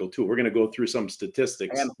analytical too. We're going to go through some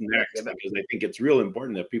statistics next, because I think it's real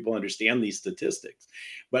important that people understand these statistics.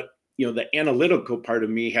 But, the analytical part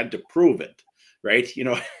of me had to prove it, right?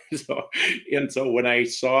 So when I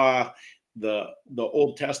saw the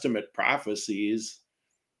Old Testament prophecies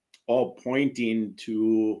all pointing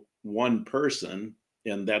to one person,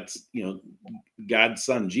 and that's, God's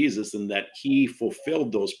son Jesus, and that he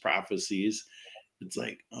fulfilled those prophecies. It's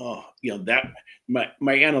like, oh, that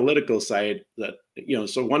my analytical side, that,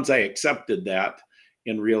 so once I accepted that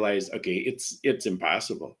and realized, okay, it's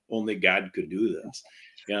impossible, only God could do this.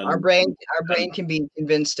 And our brain can be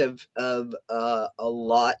convinced of a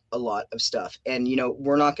lot of stuff, and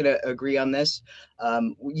we're not going to agree on this.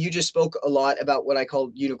 You just spoke a lot about what I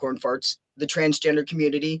call unicorn farts, the transgender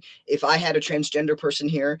community. If I had a transgender person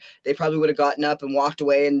here, they probably would have gotten up and walked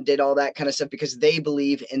away and did all that kind of stuff because they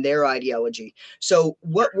believe in their ideology. So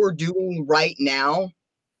what we're doing right now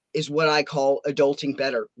is what I call adulting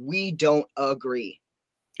better. We don't agree.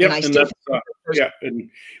 Yep, and I and still that's and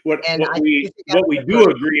what and we do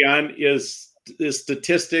agree on is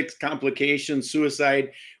statistics, complications,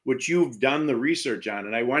 suicide, which you've done the research on,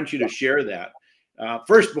 and I want you to share that.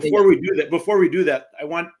 First, before we do that, I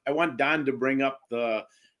want Don to bring up the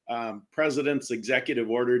president's executive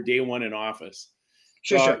order, day one in office.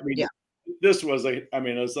 Sure. This was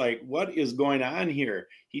it's like, what is going on here?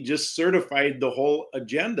 He just certified the whole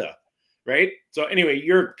agenda. Right. So anyway,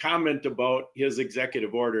 your comment about his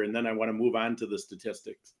executive order, and then I want to move on to the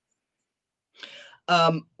statistics.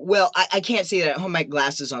 Well, I can't see that. I have my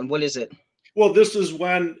glasses on. What is it? Well, this is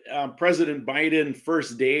when President Biden,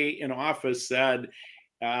 first day in office, said,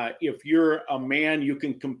 if you're a man, you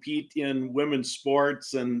can compete in women's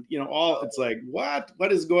sports, and it's like,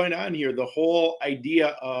 what is going on here? The whole idea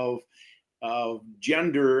of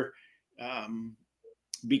gender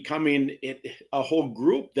becoming a whole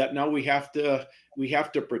group that now we have to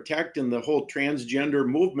protect, and the whole transgender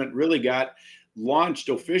movement really got launched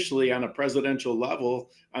officially on a presidential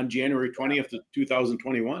level on January 20th of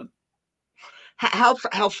 2021.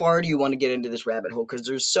 How far do you want to get into this rabbit hole? Because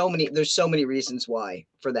there's so many reasons why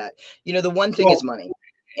for that. The one thing is money,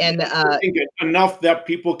 and I think enough that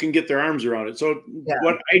people can get their arms around it. So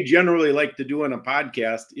what I generally like to do on a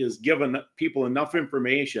podcast is give people enough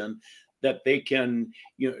information that they can,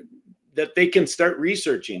 start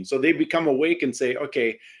researching. So they become awake and say,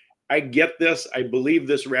 okay, I get this. I believe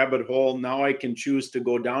this rabbit hole. Now I can choose to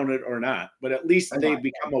go down it or not, but at least they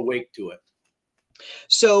become awake to it.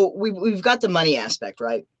 So we've got the money aspect,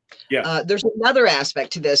 right? Yeah. There's another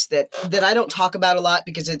aspect to this that I don't talk about a lot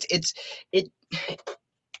because it's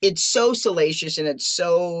so salacious, and it's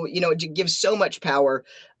so, it gives so much power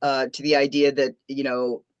to the idea that,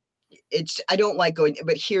 I don't like going,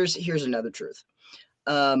 but here's another truth.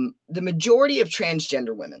 The majority of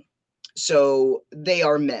transgender women, so they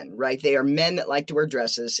are men, right? They are men that like to wear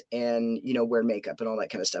dresses and, wear makeup and all that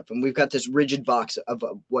kind of stuff. And we've got this rigid box of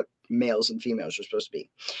what males and females are supposed to be.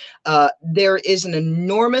 There is an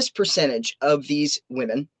enormous percentage of these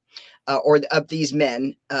women or of these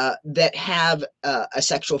men that have a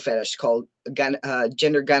sexual fetish called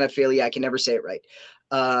gender gynophilia. I can never say it right.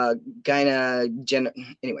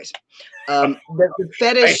 Anyways, the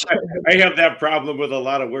fetish. I have that problem with a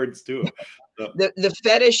lot of words too. So. The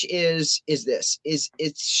fetish is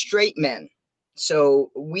it's straight men.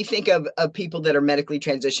 So we think of people that are medically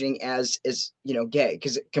transitioning as gay,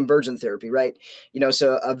 because conversion therapy, right?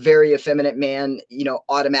 So a very effeminate man,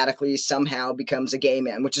 automatically somehow becomes a gay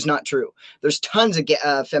man, which is not true. There's tons of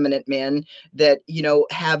effeminate men that,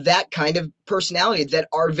 have that kind of personality that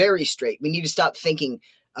are very straight. We need to stop thinking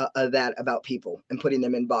that about people and putting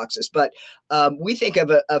them in boxes. But we think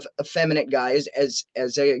of effeminate guys as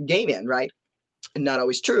a gay man, right? And not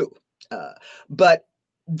always true. But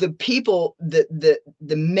the people, the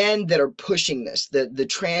men that are pushing this, the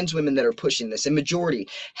trans women that are pushing this, a majority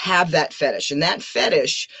have that fetish. And that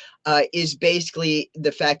fetish is basically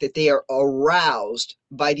the fact that they are aroused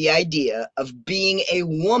by the idea of being a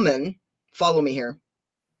woman, follow me here,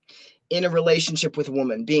 in a relationship with a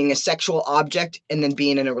woman, being a sexual object, and then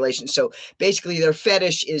being in a relationship. So basically their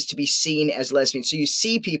fetish is to be seen as lesbian. So you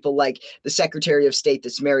see people like the Secretary of State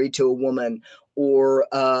that's married to a woman, or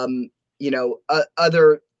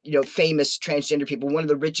other famous transgender people. One of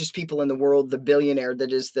the richest people in the world, the billionaire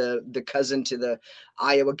that is the cousin to the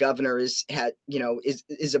Iowa governor, is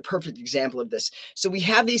a perfect example of this. So we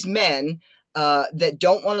have these men that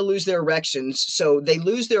don't want to lose their erections, so they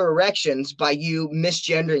lose their erections by you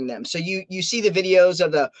misgendering them. So you see the videos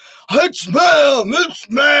of the "it's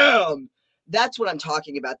ma'am." That's what I'm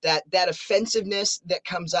talking about. That offensiveness that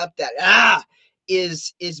comes up. That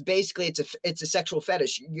is basically it's a sexual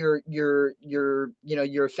fetish. You're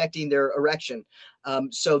affecting their erection.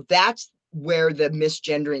 So that's where the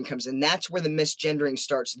misgendering comes in. That's where the misgendering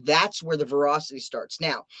starts. That's where the veracity starts.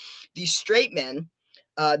 Now, these straight men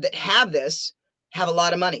that have this have a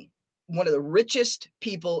lot of money. One of the richest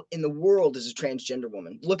people in the world is a transgender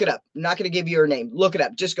woman. Look it up. I'm not going to give you her name. Look it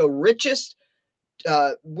up. Just go richest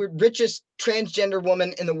richest transgender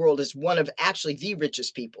woman in the world is one of actually the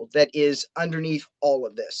richest people that is underneath all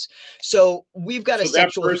of this. So we've got a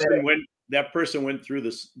sexual that person went through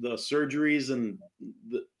the surgeries and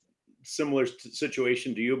the similar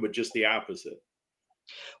situation to you, but just the opposite.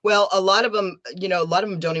 Well, a lot of them, a lot of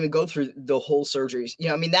them don't even go through the whole surgeries.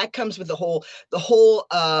 I mean, that comes with the whole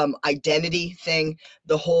identity thing,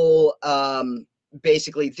 the whole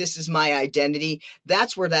basically, this is my identity.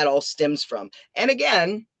 That's where that all stems from. And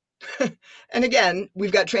again,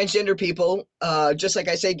 we've got transgender people, just like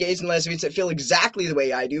I say, gays and lesbians that feel exactly the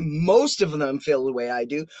way I do. Most of them feel the way I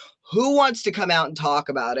do. Who wants to come out and talk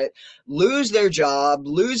about it, lose their job,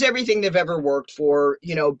 lose everything they've ever worked for,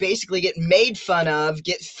 basically get made fun of,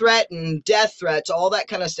 get threatened, death threats, all that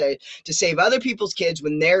kind of stuff to save other people's kids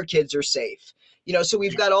when their kids are safe. So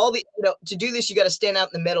we've got all the, to do this, you got to stand out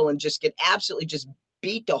in the middle and just get absolutely just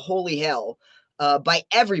beat to holy hell by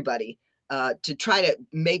everybody. To try to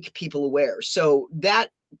make people aware. So that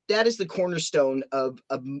is the cornerstone of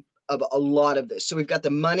a lot of this. So we've got the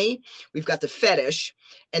money, we've got the fetish,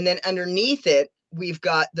 and then underneath it, we've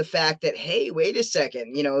got the fact that, hey, wait a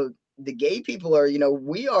second, the gay people are,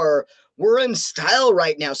 we're in style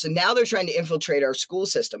right now. So now they're trying to infiltrate our school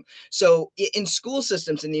system. So in school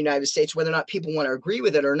systems in the United States, whether or not people want to agree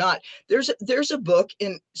with it or not, there's a book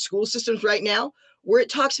in school systems right now where it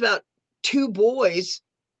talks about two boys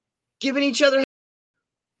giving each other,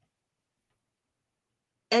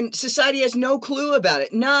 and society has no clue about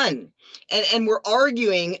it, none. And we're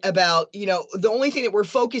arguing about, the only thing that we're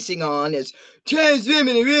focusing on is trans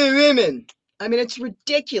women and women. I mean, it's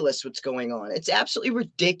ridiculous what's going on. It's absolutely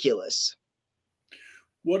ridiculous.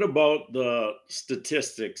 What about the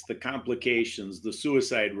statistics, the complications, the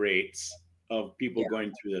suicide rates of people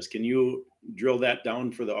going through this? Can you drill that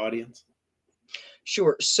down for the audience?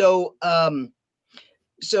 Sure. So,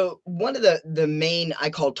 one of the main,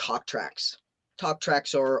 I call talk tracks. Talk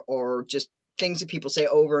tracks are just things that people say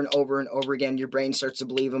over and over and over again. Your brain starts to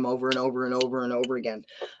believe them over and over and over and over again.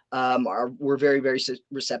 We're very, very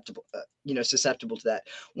susceptible to that.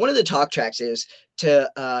 One of the talk tracks is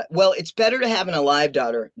it's better to have an alive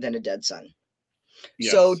daughter than a dead son.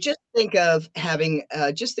 Yes. So just think of having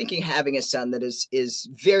a son that is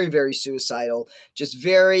very, very suicidal, just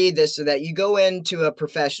very this or that. You go into a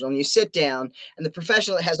professional and you sit down, and the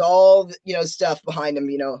professional that has all stuff behind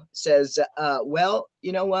him, says, well,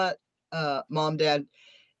 you know what, mom, dad,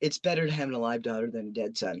 it's better to have an alive daughter than a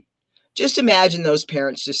dead son. Just imagine those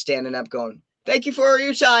parents just standing up going, thank you for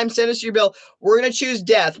your time. Send us your bill. We're going to choose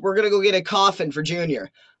death. We're going to go get a coffin for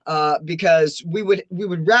Junior. Because we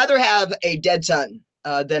would rather have a dead son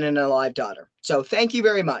than an alive daughter. So thank you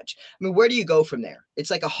very much. I mean, where do you go from there? It's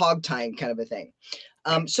like a hog tying kind of a thing.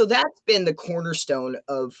 So that's been the cornerstone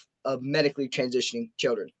of medically transitioning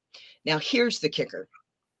children. Now here's the kicker.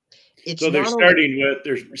 They're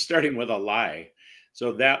starting with a lie.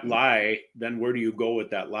 So that lie, then where do you go with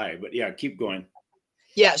that lie? But yeah, keep going.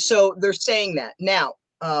 Yeah, so they're saying that now.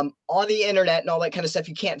 On the internet and all that kind of stuff,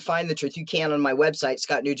 you can't find the truth. You can on my website,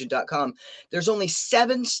 scottnewgent.com. There's only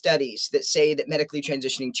 7 studies that say that medically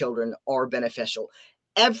transitioning children are beneficial.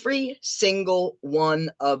 Every single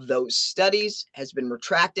one of those studies has been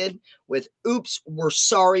retracted with, oops, we're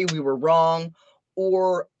sorry, we were wrong,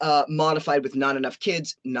 or modified with not enough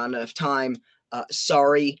kids, not enough time,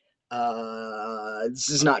 sorry, this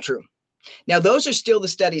is not true. Now, those are still the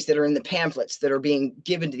studies that are in the pamphlets that are being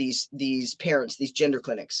given to these parents, these gender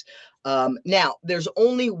clinics. Now, there's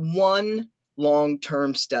only one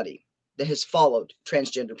long-term study that has followed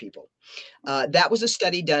transgender people. That was a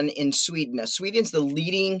study done in Sweden. Now, Sweden's the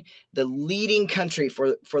leading country for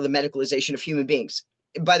the medicalization of human beings.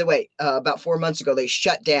 By the way, about 4 months ago, they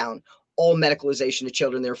shut down all medicalization of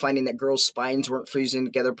children. They were finding that girls' spines weren't fusing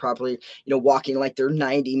together properly, walking like they're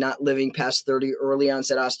 90, not living past 30, early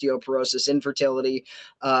onset osteoporosis, infertility,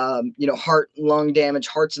 heart and lung damage,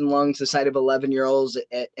 hearts and lungs, the sight of 11-year-olds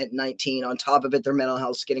at 19. On top of it, their mental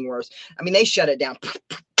health's getting worse. I mean, they shut it down.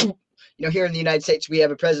 Here in the United States, we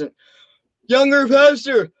have a president, younger,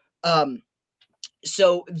 faster.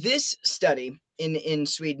 So this study in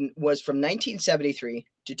Sweden was from 1973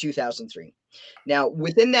 to 2003. Now,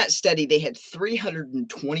 within that study, they had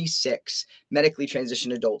 326 medically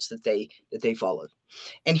transitioned adults that they followed.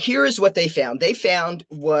 And here is what they found. They found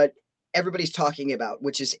what everybody's talking about,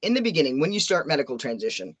 which is in the beginning, when you start medical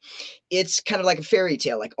transition, it's kind of like a fairy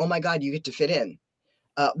tale, like, oh my God, you get to fit in.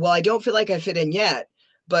 Well, I don't feel like I fit in yet,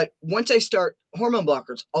 but once I start hormone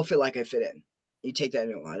blockers, I'll feel like I fit in. You take that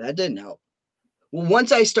and go, that didn't help. Well,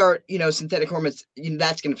 once I start, synthetic hormones,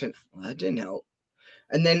 that's going to fit. Well, that didn't help.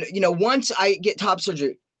 And then, once I get top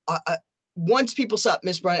surgery, once people stop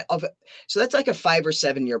misbranding of it, so that's like a 5 or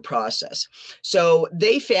 7 year process. So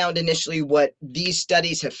they found initially what these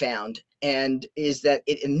studies have found, and is that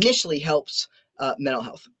it initially helps mental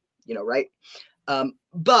health, right?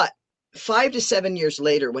 But 5 to 7 years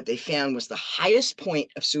later, what they found was the highest point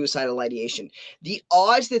of suicidal ideation. The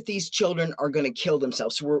odds that these children are going to kill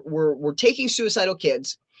themselves. So we're taking suicidal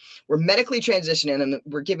kids, we're medically transitioning them,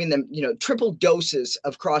 we're giving them, triple doses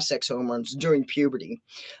of cross-sex hormones during puberty,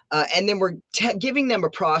 and then we're giving them a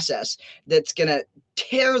process that's going to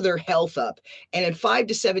tear their health up, and in 5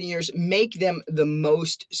 to 7 years make them the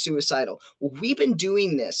most suicidal. Well, we've been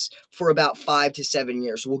doing this for about 5 to 7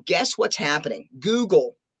 years. Well, guess what's happening?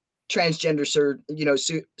 Google transgender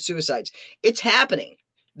suicides. It's happening.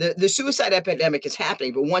 The suicide epidemic is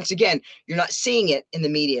happening, but once again, you're not seeing it in the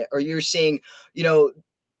media, or you're seeing,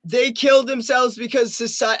 they killed themselves because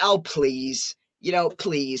society. Oh, please,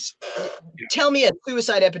 please tell me a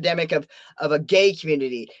suicide epidemic of a gay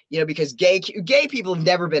community, because gay people have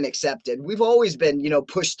never been accepted. We've always been,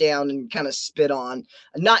 pushed down and kind of spit on.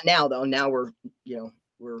 Not now though. Now we're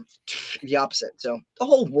the opposite. So the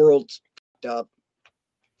whole world's fucked up.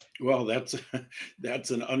 Well, that's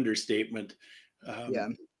an understatement. Yeah.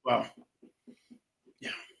 Wow.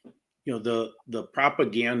 Yeah. The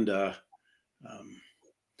propaganda,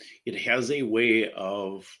 it has a way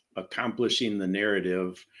of accomplishing the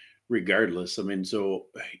narrative regardless. I mean, so,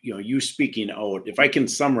 you speaking out, if I can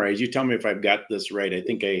summarize, you tell me if I've got this right. I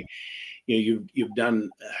think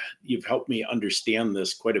you've helped me understand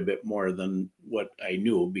this quite a bit more than what I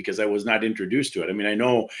knew, because I was not introduced to it. I mean, I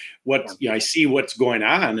know I see what's going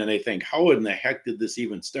on, and I think, how in the heck did this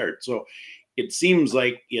even start? So it seems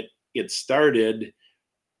like it started,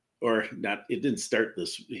 or not, it didn't start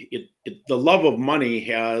this. The love of money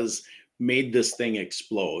has made this thing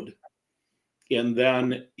explode. And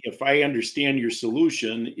then, if I understand your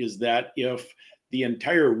solution, is that if the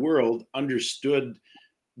entire world understood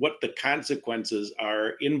what the consequences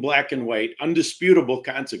are in black and white, undisputable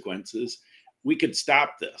consequences, we could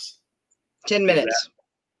stop this. 10 minutes.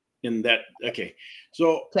 Okay.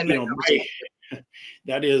 So, 10 minutes.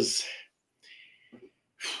 That is,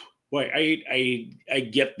 boy, I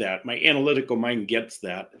get that. My analytical mind gets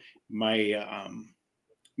that. My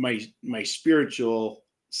spiritual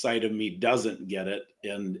side of me doesn't get it.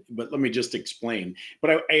 But let me just explain.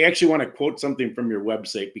 But I actually want to quote something from your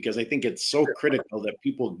website, because I think it's so critical that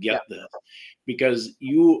people get this, because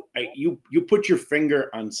you put your finger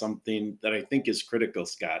on something that I think is critical,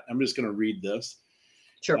 Scott. I'm just going to read this.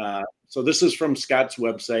 Sure. So this is from Scott's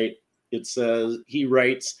website. It says, he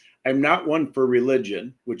writes, "I'm not one for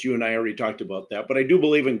religion," which you and I already talked about that, but I do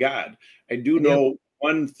believe in God. I do know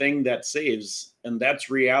one thing that saves, and that's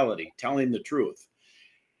reality, telling the truth.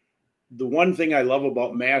 The one thing I love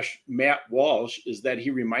about Matt Walsh is that he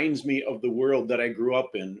reminds me of the world that I grew up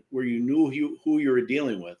in, where you knew who you were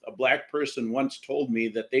dealing with. A black person once told me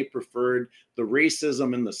that they preferred the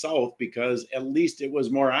racism in the South because at least it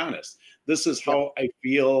was more honest. This is how I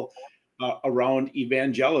feel around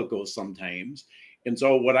evangelicals sometimes. And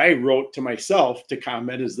so what I wrote to myself to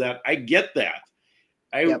comment is that I get that.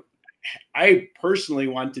 I personally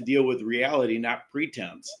want to deal with reality, not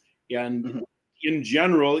pretense. And in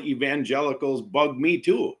general, evangelicals bug me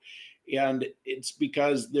too. And it's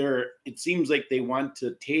because it seems like they want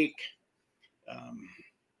to take,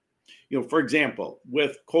 for example,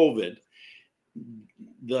 with COVID,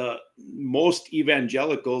 the most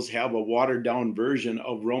evangelicals have a watered down version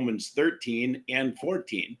of Romans 13 and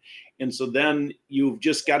 14. And so then you've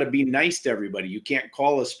just got to be nice to everybody. You can't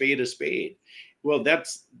call a spade a spade. Well, that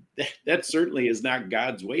certainly is not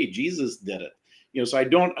God's way. Jesus did it. So I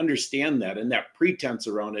don't understand that, and that pretense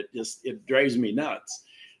around it it drives me nuts.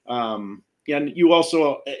 And you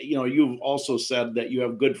also, you've also said that you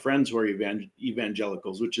have good friends who are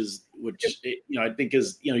evangelicals, which I think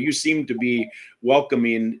is, you seem to be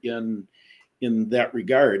welcoming in that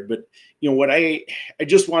regard. But what I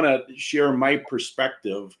just want to share my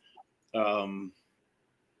perspective,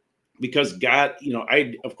 because God,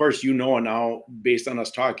 of course, now, based on us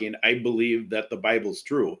talking, I believe that the Bible's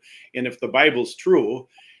true. And if the Bible's true,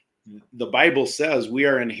 the Bible says we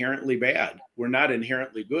are inherently bad. We're not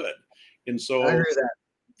inherently good. And so I agree with that.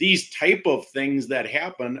 These type of things that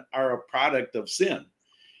happen are a product of sin.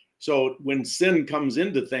 So when sin comes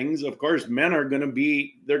into things, of course, men are going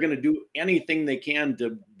to do anything they can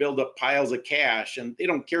to build up piles of cash, and they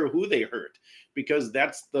don't care who they hurt, because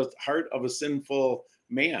that's the heart of a sinful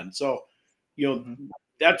man. So,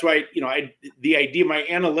 that's why, the idea, my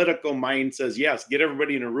analytical mind says, yes, get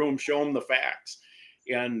everybody in a room, show them the facts.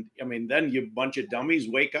 And I mean, then you bunch of dummies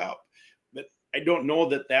wake up. But I don't know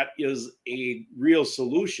that is a real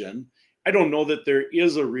solution. I don't know that there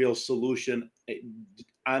is a real solution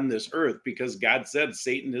on this earth, because God said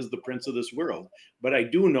Satan is the prince of this world. But I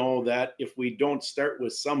do know that if we don't start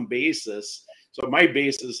with some basis, so my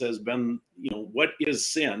basis has been, what is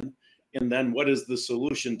sin? And then what is the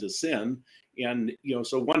solution to sin? And,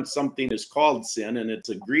 so once something is called sin and it's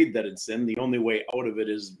agreed that it's sin, the only way out of it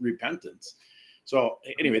is repentance. So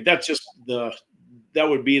anyway, that's just that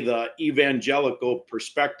would be the evangelical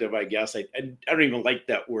perspective, I guess. I don't even like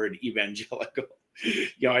that word evangelical.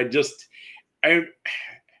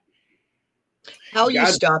 How you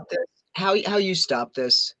stop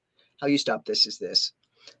this is this.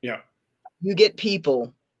 Yeah. You get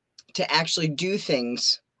people to actually do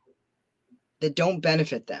things that don't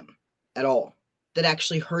benefit them at all, that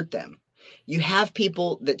actually hurt them. You have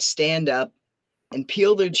people that stand up and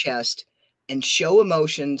peel their chest and show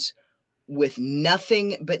emotions with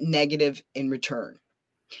nothing but negative in return.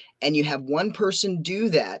 And you have one person do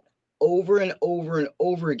that over and over and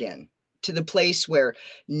over again, to the place where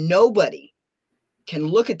nobody can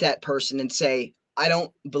look at that person and say, I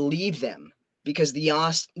don't believe them, because the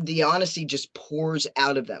honesty just pours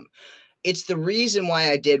out of them. It's the reason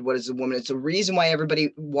why I did What Is a Woman. It's the reason why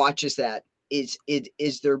everybody watches that.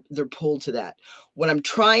 They're pulled to that. What I'm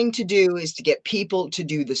trying to do is to get people to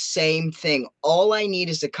do the same thing. All I need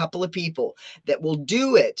is a couple of people that will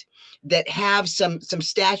do it, that have some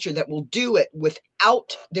stature, that will do it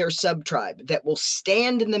without their sub-tribe, that will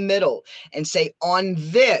stand in the middle and say, on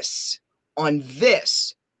this,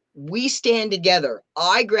 we stand together.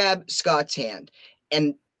 I grab Scott's hand,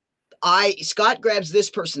 and Scott grabs this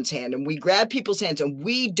person's hand, and we grab people's hands, and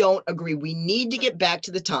we don't agree. We need to get back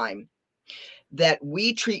to the time that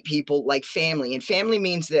we treat people like family. And family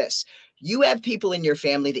means this. You have people in your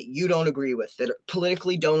family that you don't agree with, that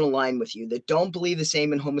politically don't align with you, that don't believe the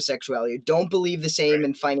same in homosexuality, don't believe the same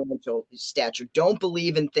in financial stature, don't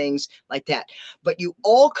believe in things like that. But you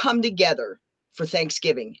all come together for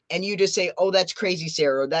Thanksgiving, and you just say, oh, that's crazy,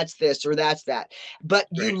 Sarah, or that's this, or that's that. But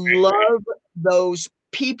you love those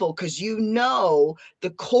people, because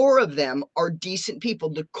the core of them are decent people.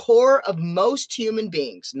 The core of most human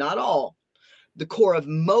beings, not all, the core of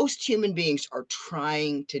most human beings are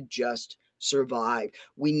trying to just survive.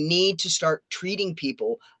 We need to start treating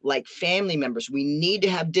people like family members. We need to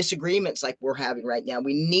have disagreements like we're having right now.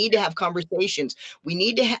 We need to have conversations. We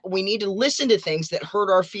need to listen to things that hurt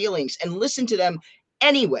our feelings, and listen to them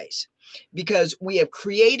anyways, because we have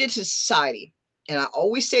created a society. And I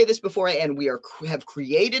always say this before I end, have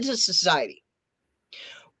created a society,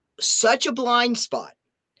 such a blind spot,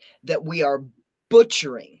 that we are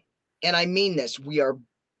butchering, and I mean this, we are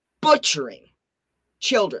butchering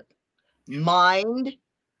children, mind,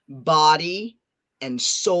 body, and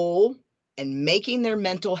soul, and making their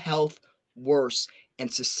mental health worse.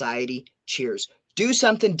 And society cheers. Do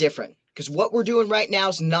something different, because what we're doing right now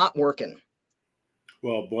is not working.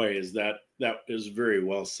 Well, boy, that is very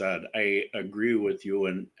well said. I agree with you.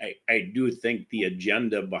 And I do think the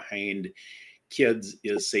agenda behind kids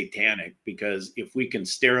is satanic, because if we can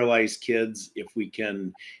sterilize kids, if we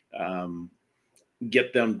can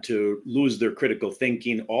get them to lose their critical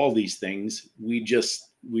thinking, all these things, we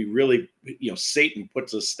really, Satan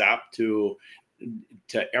puts a stop to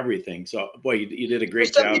everything. So, boy, you did a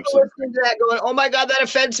great job. People listening to that going, oh my God, that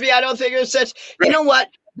offends me. I don't think it's such, you know what?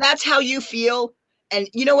 That's how you feel. And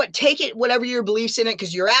you know what? Take it, whatever your beliefs in it,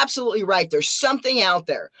 because you're absolutely right. There's something out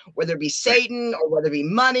there, whether it be Satan or whether it be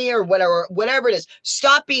money or whatever it is.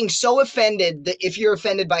 Stop being so offended that if you're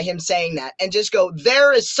offended by him saying that, and just go,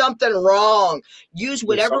 there is something wrong. Use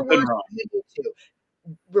whatever words you need to.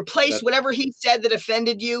 Replace whatever he said that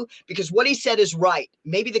offended you, because what he said is right.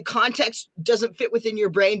 Maybe the context doesn't fit within your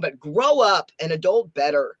brain, but grow up and adult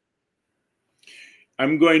better.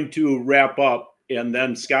 I'm going to wrap up, and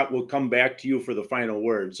then Scott will come back to you for the final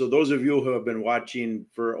word. So those of you who have been watching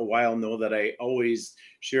for a while know that I always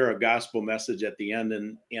share a gospel message at the end.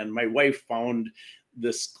 And my wife found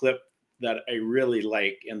this clip that I really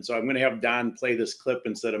like. And so I'm going to have Don play this clip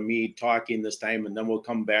instead of me talking this time, and then we'll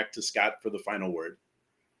come back to Scott for the final word.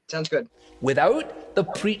 Sounds good. Without the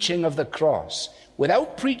preaching of the cross,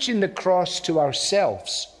 without preaching the cross to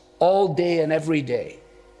ourselves all day and every day,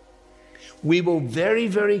 we will very,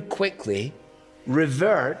 very quickly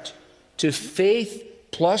revert to faith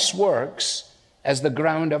plus works as the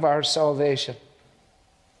ground of our salvation.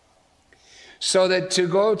 So that, to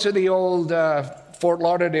go to the old Fort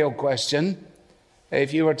Lauderdale question,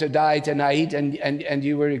 if you were to die tonight and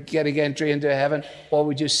you were getting entry into heaven, what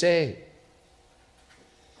would you say?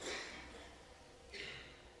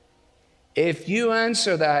 If you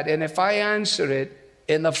answer that, and if I answer it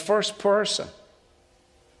in the first person,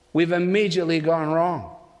 we've immediately gone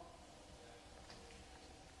wrong.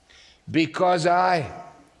 because I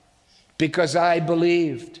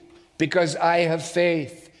believed, because I have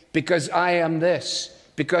faith, because I am this,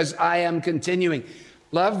 because I am continuing.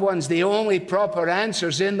 Loved ones, the only proper answer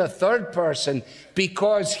is in the third person,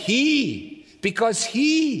 because he.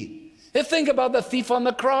 Think about the thief on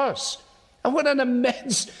the cross. And what an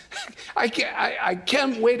immense, I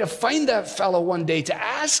can't wait to find that fellow one day to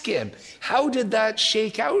ask him, how did that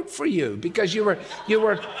shake out for you? Because you were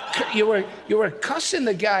cussing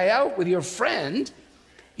the guy out with your friend.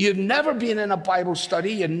 You'd never been in a Bible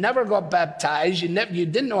study. You never got baptized. You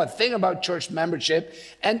didn't know a thing about church membership.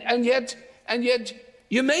 And yet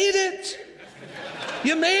you made it.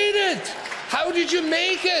 You made it. How did you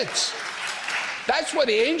make it? That's what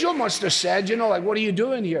the angel must have said, like, what are you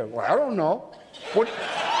doing here? Well, I don't know. What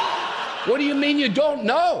do you mean you don't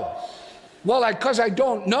know? Well, because I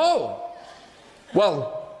don't know.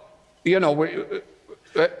 Well,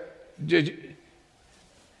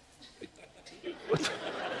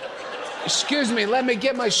 excuse me, let me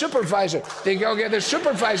get my supervisor. They go get the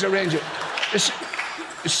supervisor, Ranger.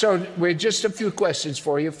 So, we're just a few questions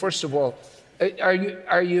for you. First of all, are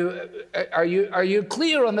you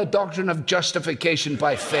clear on the doctrine of justification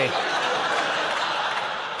by faith?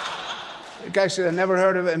 The guy said, I never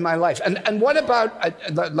heard of it in my life. And what about,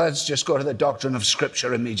 let's just go to the doctrine of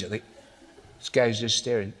Scripture immediately. This guy's just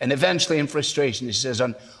staring. And eventually in frustration, he says,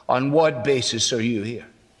 on what basis are you here?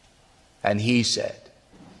 And he said,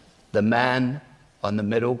 the man on the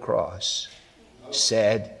middle cross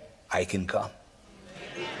said, I can come.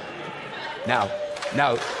 Now,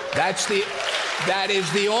 that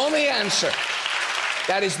is the only answer.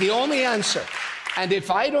 That is the only answer. And if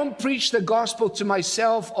I don't preach the gospel to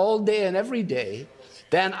myself all day and every day,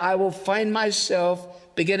 then I will find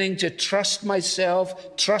myself beginning to trust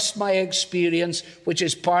myself, trust my experience, which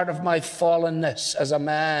is part of my fallenness as a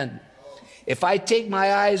man. If I take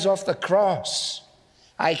my eyes off the cross,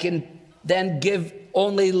 I can then give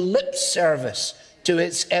only lip service to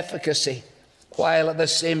its efficacy, while at the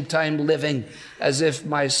same time living as if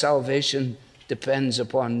my salvation depends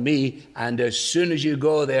upon me. And as soon as you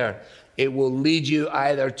go there, it will lead you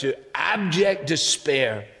either to abject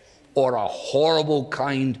despair or a horrible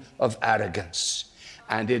kind of arrogance.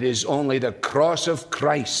 And it is only the cross of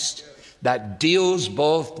Christ that deals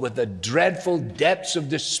both with the dreadful depths of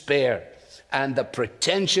despair and the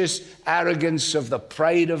pretentious arrogance of the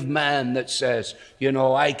pride of man that says,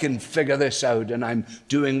 I can figure this out and I'm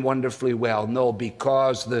doing wonderfully well. No,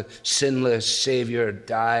 because the sinless Savior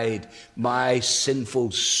died, my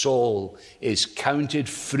sinful soul is counted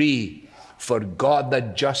free, for God the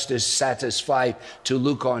just is satisfied to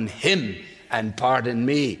look on him and pardon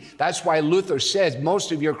me. That's why Luther says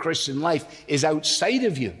most of your Christian life is outside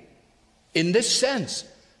of you, in this sense,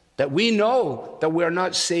 that we know that we're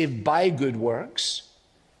not saved by good works.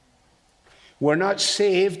 We're not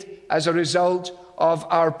saved as a result of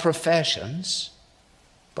our professions,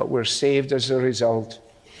 but we're saved as a result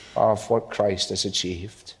of what Christ has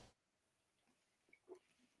achieved.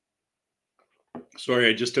 Sorry,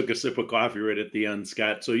 I just took a sip of coffee right at the end,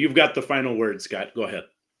 Scott. So you've got the final word, Scott. Go ahead.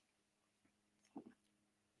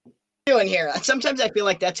 Doing here. Sometimes I feel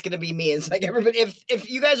like that's going to be me. It's like everybody, if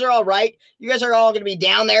you guys are all right, you guys are all going to be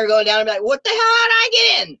down there going down and be like, what the hell did I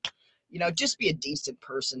get in? Just be a decent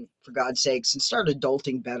person for God's sakes and start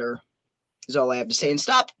adulting better is all I have to say. And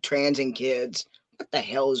stop transing kids. What the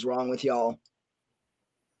hell is wrong with y'all?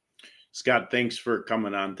 Scott, thanks for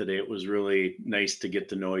coming on today. It was really nice to get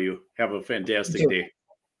to know you. Have a fantastic day.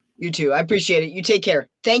 You too. I appreciate it. You take care.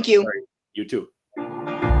 Thank you. Right. You too.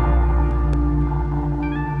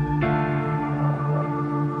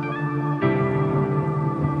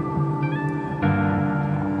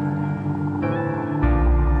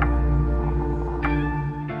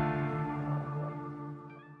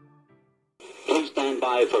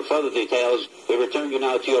 For further details, we return you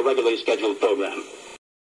now to your regularly scheduled program.